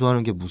 1년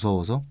재수하는 게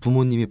무서워서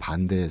부모님이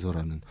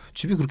반대해서라는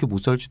집이 그렇게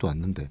못 살지도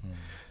않는데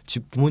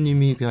집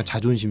부모님이 그냥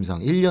자존심상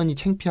 1년이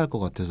창피할 것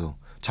같아서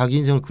자기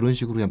인생을 그런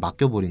식으로 그냥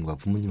맡겨버린 거야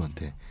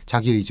부모님한테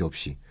자기 의지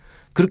없이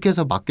그렇게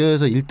해서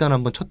맡겨서 일단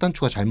한번 첫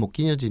단추가 잘못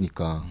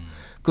끼녀지니까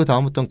그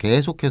다음부터는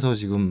계속해서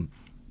지금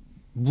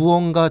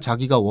무언가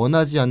자기가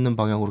원하지 않는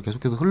방향으로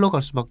계속해서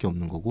흘러갈 수밖에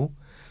없는 거고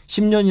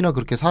 10년이나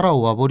그렇게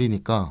살아와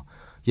버리니까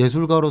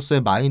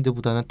예술가로서의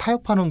마인드보다는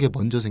타협하는 게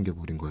먼저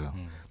생겨버린 거예요.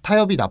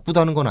 타협이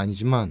나쁘다는 건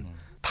아니지만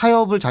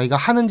타협을 자기가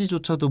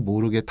하는지조차도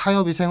모르게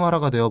타협이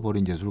생활화가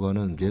되어버린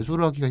예술가는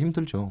예술을 하기가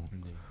힘들죠.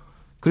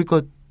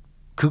 그러니까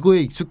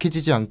그거에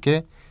익숙해지지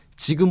않게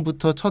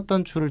지금부터 첫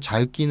단추를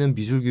잘 끼는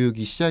미술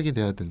교육이 시작이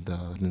돼야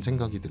된다는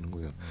생각이 드는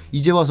거예요.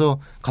 이제 와서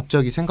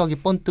갑자기 생각이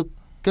번뜩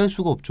깰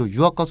수가 없죠.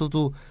 유학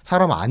가서도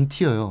사람 안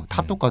튀어요.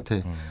 다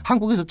똑같아.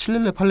 한국에서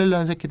칠렐레 팔렐레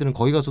하는 새끼들은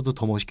거기 가서도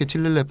더 멋있게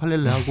칠렐레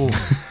팔렐레 하고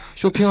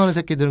쇼핑하는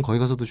새끼들은 거기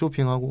가서도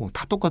쇼핑하고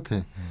다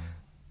똑같아.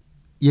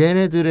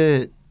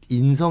 얘네들의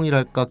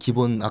인성이랄까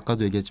기본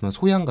아까도 얘기했지만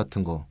소양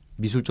같은 거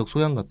미술적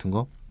소양 같은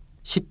거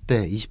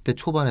 10대 20대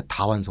초반에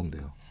다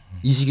완성돼요.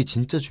 이 시기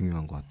진짜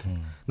중요한 것 같아.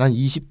 난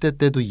 20대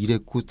때도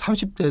이랬고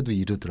 30대도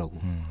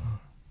이러더라고.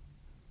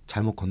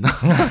 잘못 컸나?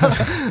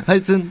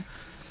 하여튼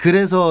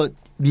그래서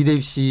미대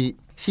입시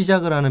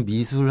시작을 하는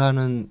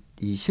미술하는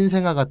이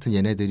신생아 같은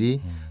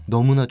얘네들이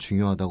너무나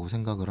중요하다고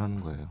생각을 하는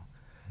거예요.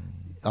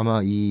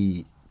 아마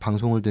이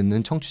방송을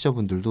듣는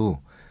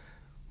청취자분들도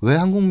왜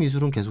한국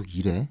미술은 계속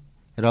이래?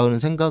 라는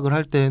생각을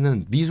할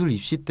때에는 미술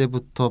입시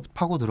때부터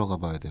파고 들어가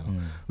봐야 돼요.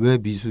 왜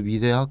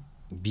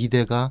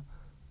미대가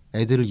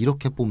애들을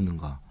이렇게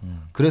뽑는가.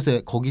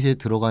 그래서 거기에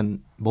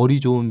들어간 머리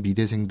좋은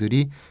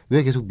미대생들이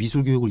왜 계속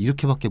미술 교육을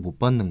이렇게밖에 못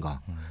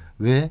받는가.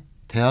 왜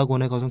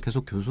대학원에 가서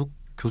계속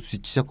교수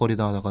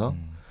뒤치작거리다 하다가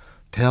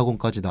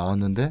대학원까지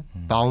나왔는데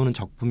나오는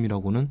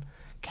작품이라고는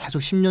계속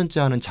 10년째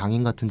하는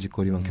장인 같은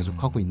짓거리만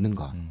계속 하고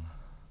있는가.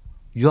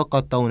 유학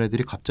갔다 온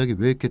애들이 갑자기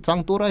왜 이렇게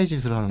짱 또라이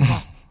짓을 하는가.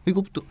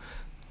 이것도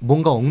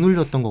뭔가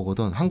억눌렸던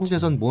거거든.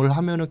 한국에선 뭘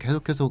하면은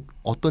계속해서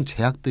어떤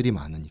제약들이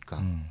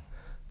많으니까.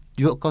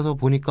 유학 가서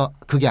보니까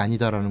그게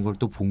아니다라는 걸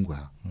또 본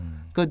거야.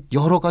 그러니까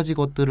여러 가지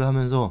것들을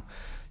하면서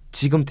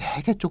지금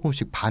되게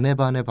조금씩 반에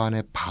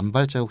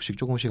반발자국씩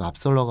조금씩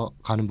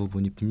앞설러가는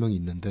부분이 분명히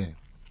있는데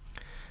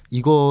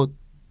이거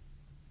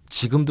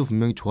지금도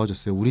분명히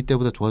좋아졌어요. 우리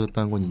때보다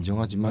좋아졌다는 건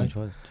인정하지만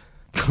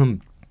그럼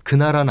그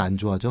나라는 안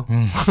좋아져.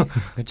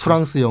 그치.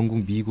 프랑스,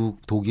 영국, 미국,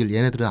 독일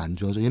얘네들은 안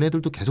좋아져.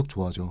 얘네들도 계속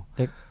좋아져.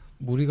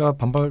 우리가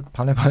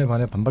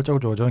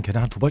반발자국 좋아져면 걔네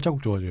한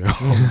 2발자국 좋아져요.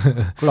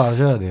 그걸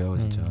아셔야 돼요,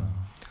 진짜.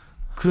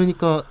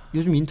 그러니까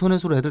요즘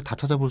인터넷으로 애들 다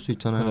찾아볼 수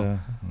있잖아요. 그래.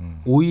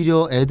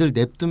 오히려 애들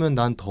냅두면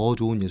난 더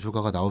좋은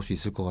예술가가 나올 수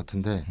있을 것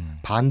같은데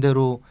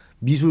반대로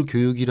미술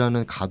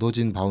교육이라는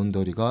가둬진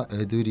바운더리가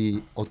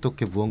애들이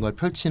어떻게 무언가를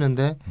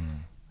펼치는데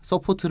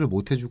서포트를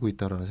못 해주고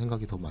있다라는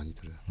생각이 더 많이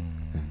들어요.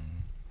 네.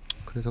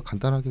 그래서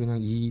간단하게 그냥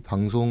이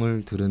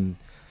방송을 들은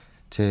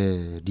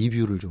제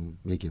리뷰를 좀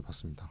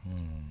얘기해봤습니다.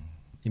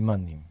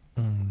 임마님.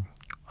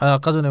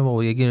 아까 전에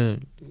뭐 얘기를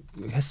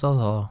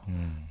했어서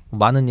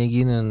많은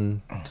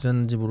얘기는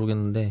들었는지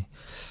모르겠는데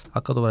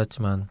아까도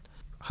말했지만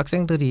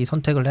학생들이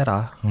선택을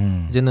해라.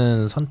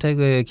 이제는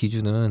선택의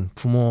기준은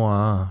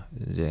부모와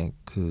이제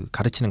그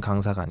가르치는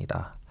강사가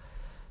아니다.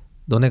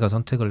 너네가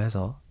선택을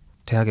해서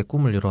대학의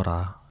꿈을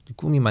이뤄라.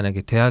 꿈이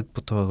만약에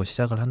대학부터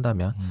시작을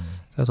한다면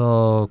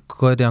그래서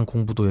그거에 대한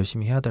공부도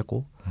열심히 해야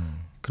되고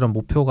그런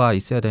목표가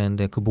있어야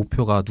되는데 그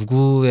목표가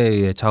누구에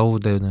의해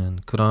좌우되는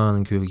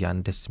그런 교육이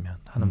안 됐으면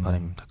하는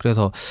바람입니다.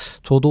 그래서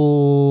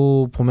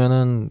저도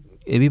보면은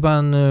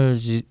예비반을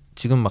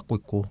지금 맡고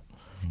있고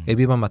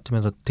예비반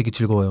맡으면서 되게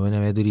즐거워요.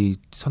 왜냐면 애들이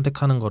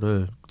선택하는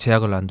거를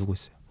제약을 안 두고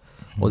있어요.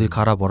 어딜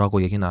가라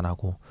뭐라고 얘기는 안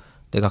하고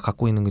내가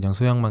갖고 있는 그냥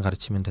소양만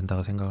가르치면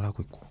된다고 생각을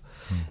하고 있고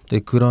근데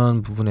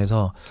그런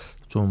부분에서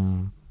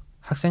좀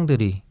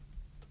학생들이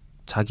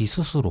자기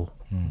스스로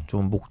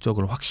좀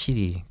목적을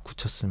확실히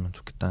굳혔으면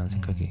좋겠다는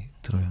생각이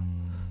들어요.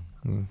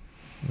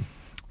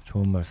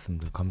 좋은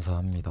말씀들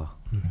감사합니다.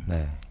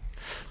 네,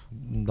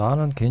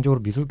 나는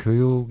개인적으로 미술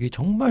교육이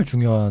정말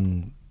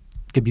중요한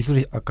게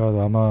미술이 아까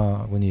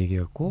아마 군이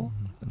얘기했고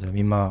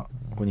민마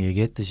군이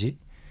얘기했듯이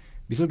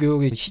미술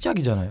교육이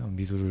시작이잖아요.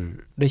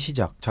 미술의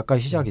시작,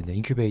 작가의 시작인데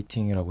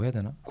인큐베이팅이라고 해야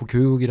되나? 그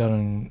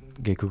교육이라는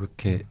게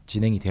그렇게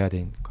진행이 돼야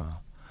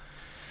되니까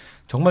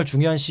정말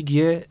중요한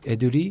시기에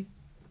애들이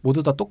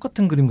모두 다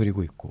똑같은 그림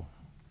그리고 있고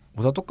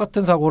모두 다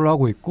똑같은 사고를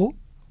하고 있고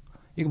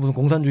이게 무슨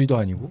공산주의도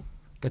아니고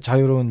그러니까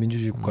자유로운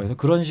민주주의 국가에서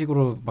그런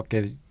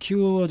식으로밖에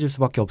키워질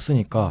수밖에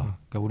없으니까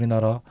그러니까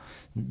우리나라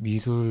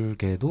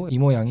미술계도 이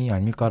모양이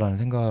아닐까라는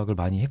생각을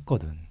많이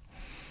했거든.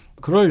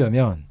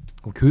 그러려면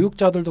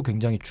교육자들도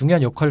굉장히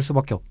중요한 역할일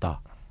수밖에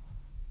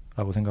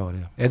없다라고 생각을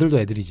해요. 애들도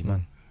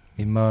애들이지만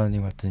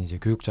임마님 같은 이제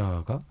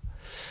교육자가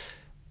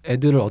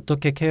애들을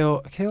어떻게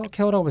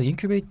케어라고 하면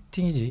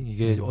인큐베이팅이지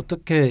이게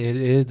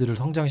어떻게 애들을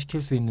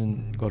성장시킬 수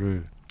있는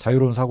거를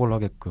자유로운 사고를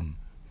하게끔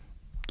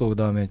또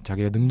그다음에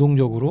자기가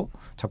능동적으로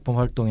작품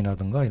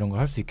활동이라든가 이런 걸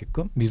할 수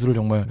있게끔 미술을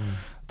정말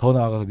더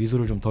나아가서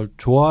미술을 좀 덜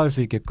좋아할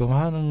수 있게끔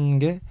하는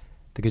게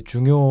되게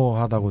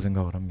중요하다고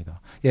생각을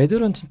합니다.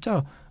 애들은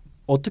진짜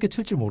어떻게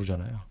튈지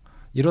모르잖아요.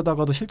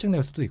 이러다가도 실증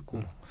낼 수도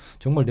있고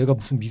정말 내가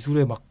무슨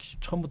미술에 막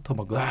처음부터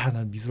막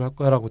난 미술 할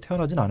거야라고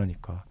태어나진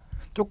않으니까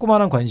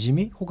조그마한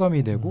관심이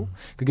호감이 되고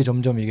그게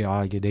점점 이게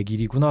이게 내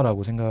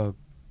길이구나라고 생각을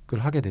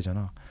하게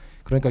되잖아.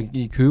 그러니까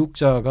이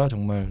교육자가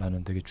정말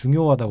나는 되게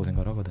중요하다고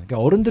생각을 하거든.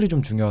 그러니까 어른들이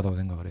좀 중요하다고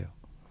생각을 해요.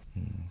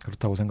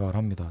 그렇다고 생각을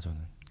합니다. 저는.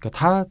 그러니까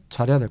다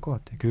잘해야 될 것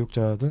같아.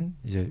 교육자든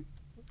이제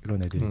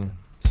이런 애들이든.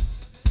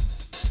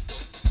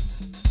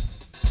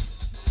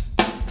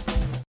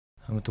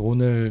 아무튼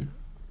오늘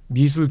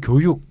미술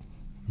교육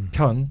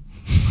편을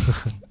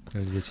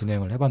이제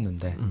진행을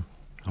해봤는데.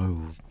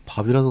 아유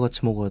밥이라도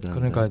같이 먹어야 되는데.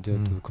 그러니까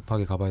이제 또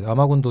급하게 가봐야 돼.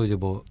 아마군도 이제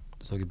뭐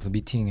저기 무슨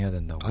미팅 해야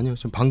된다고. 아니요,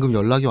 지금 방금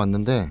연락이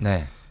왔는데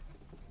네.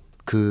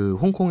 그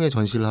홍콩에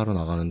전시를 하러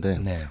나가는데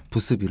네.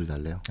 부스비를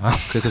달래요.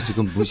 그래서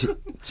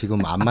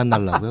지금 안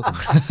만나려고요.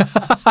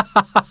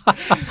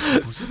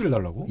 부스비를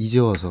달라고? 이제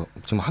와서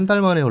지금 한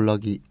달 만에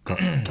연락이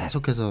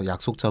계속해서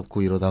약속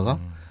잡고 이러다가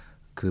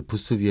그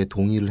부스비에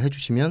동의를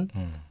해주시면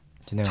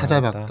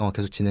찾아뵙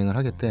계속 진행을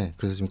하겠대.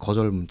 그래서 지금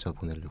거절 문자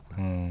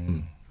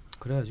보내려고요.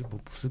 그래야지 뭐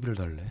부스비를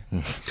달래.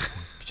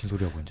 미친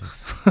소리 하고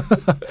앉아있어.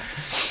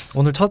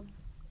 오늘 첫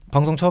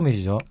방송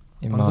처음이시죠?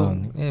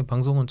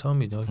 방송은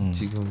처음이죠.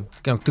 지금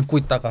그냥 듣고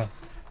있다가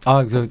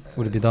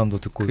우리 미담도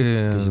듣고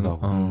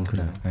계시다고.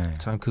 그래. 네.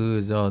 참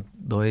저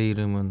너의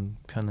이름은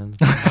편은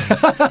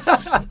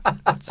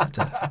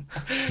진짜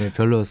네,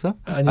 별로였어?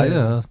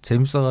 아니요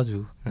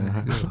재밌어가지고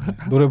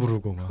노래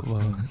부르고 막.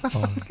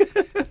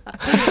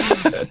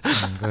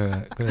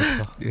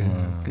 그랬어.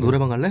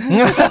 노래방 갈래?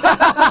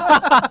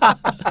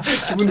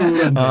 기분도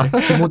우울한데.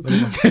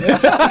 김호띠.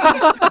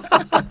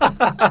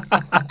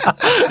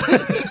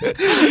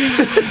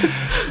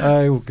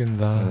 아이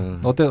웃긴다.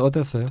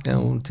 어땠어요?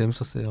 그냥 오늘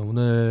재밌었어요.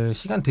 오늘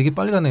시간 되게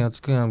빨리 가네요.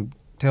 그냥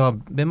대화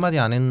몇 마디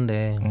안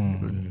했는데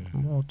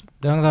뭐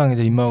항상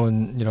이제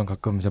임마원이랑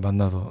가끔 이제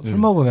만나서 술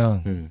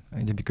먹으면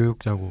이제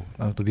교육자고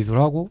나는 또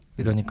미술하고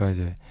이러니까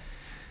이제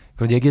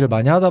그런 얘기를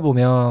많이 하다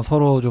보면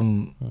서로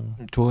좀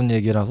좋은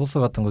얘기랑 소스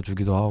같은 거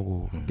주기도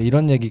하고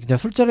이런 얘기 그냥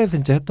술자리에서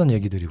진짜 했던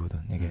얘기들이거든.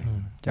 이게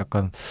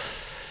약간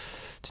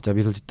진짜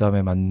미술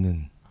뒷담에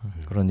맞는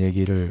그런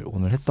얘기를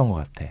오늘 했던 것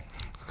같아.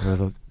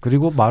 그래서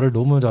그리고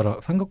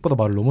생각보다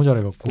말을 너무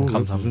잘해갖고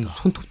감사합니다.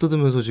 무슨 손톱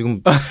뜯으면서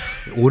지금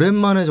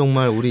오랜만에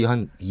정말 우리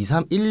한 2,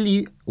 3, 1,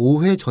 2,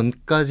 5회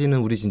전까지는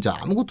우리 진짜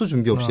아무것도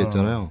준비 없이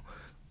했잖아요.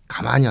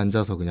 가만히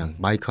앉아서 그냥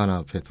마이크 하나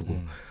앞에 두고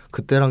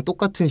그때랑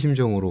똑같은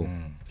심정으로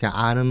그냥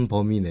아는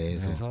범위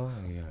내에서.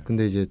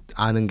 근데 이제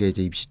아는 게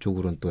이제 입시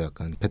쪽으로는 또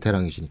약간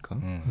베테랑이시니까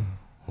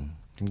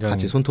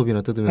같이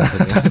손톱이나 뜯으면서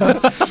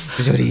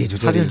주저리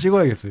사진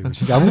찍어야겠어요. 이거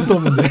진짜 아무것도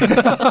없는데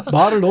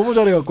말을 너무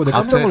잘해갖고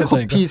내가 깜짝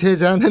놀랐다니까. 커피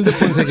 3잔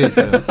핸드폰 3개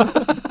있어요.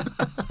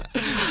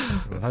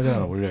 사진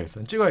하나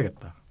올려야겠어.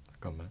 찍어야겠다.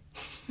 잠깐만.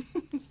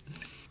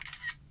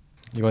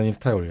 이건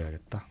인스타에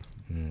올려야겠다.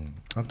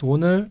 아무튼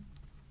오늘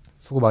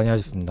수고 많이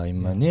하셨습니다.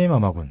 임마님,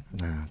 아마군.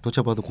 네,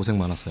 붙여봐도 고생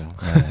많았어요.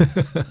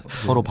 네.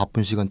 서로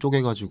바쁜 시간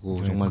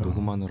쪼개가지고 정말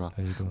녹음하느라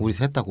우리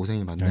셋 다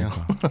고생이 많네요.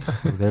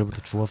 그러니까.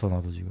 내일부터 죽었어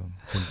나도 지금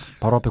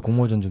바로 앞에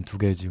공모전 좀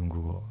 2개 지금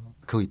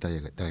그거 이따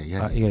얘기해.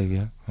 이게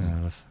얘기해? 네,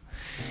 알았어.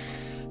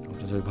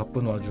 아무튼 저희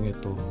바쁜 와중에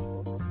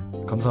또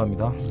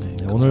감사합니다.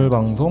 네, 오늘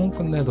방송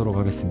끝내도록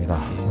하겠습니다.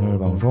 오늘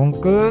방송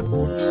끝.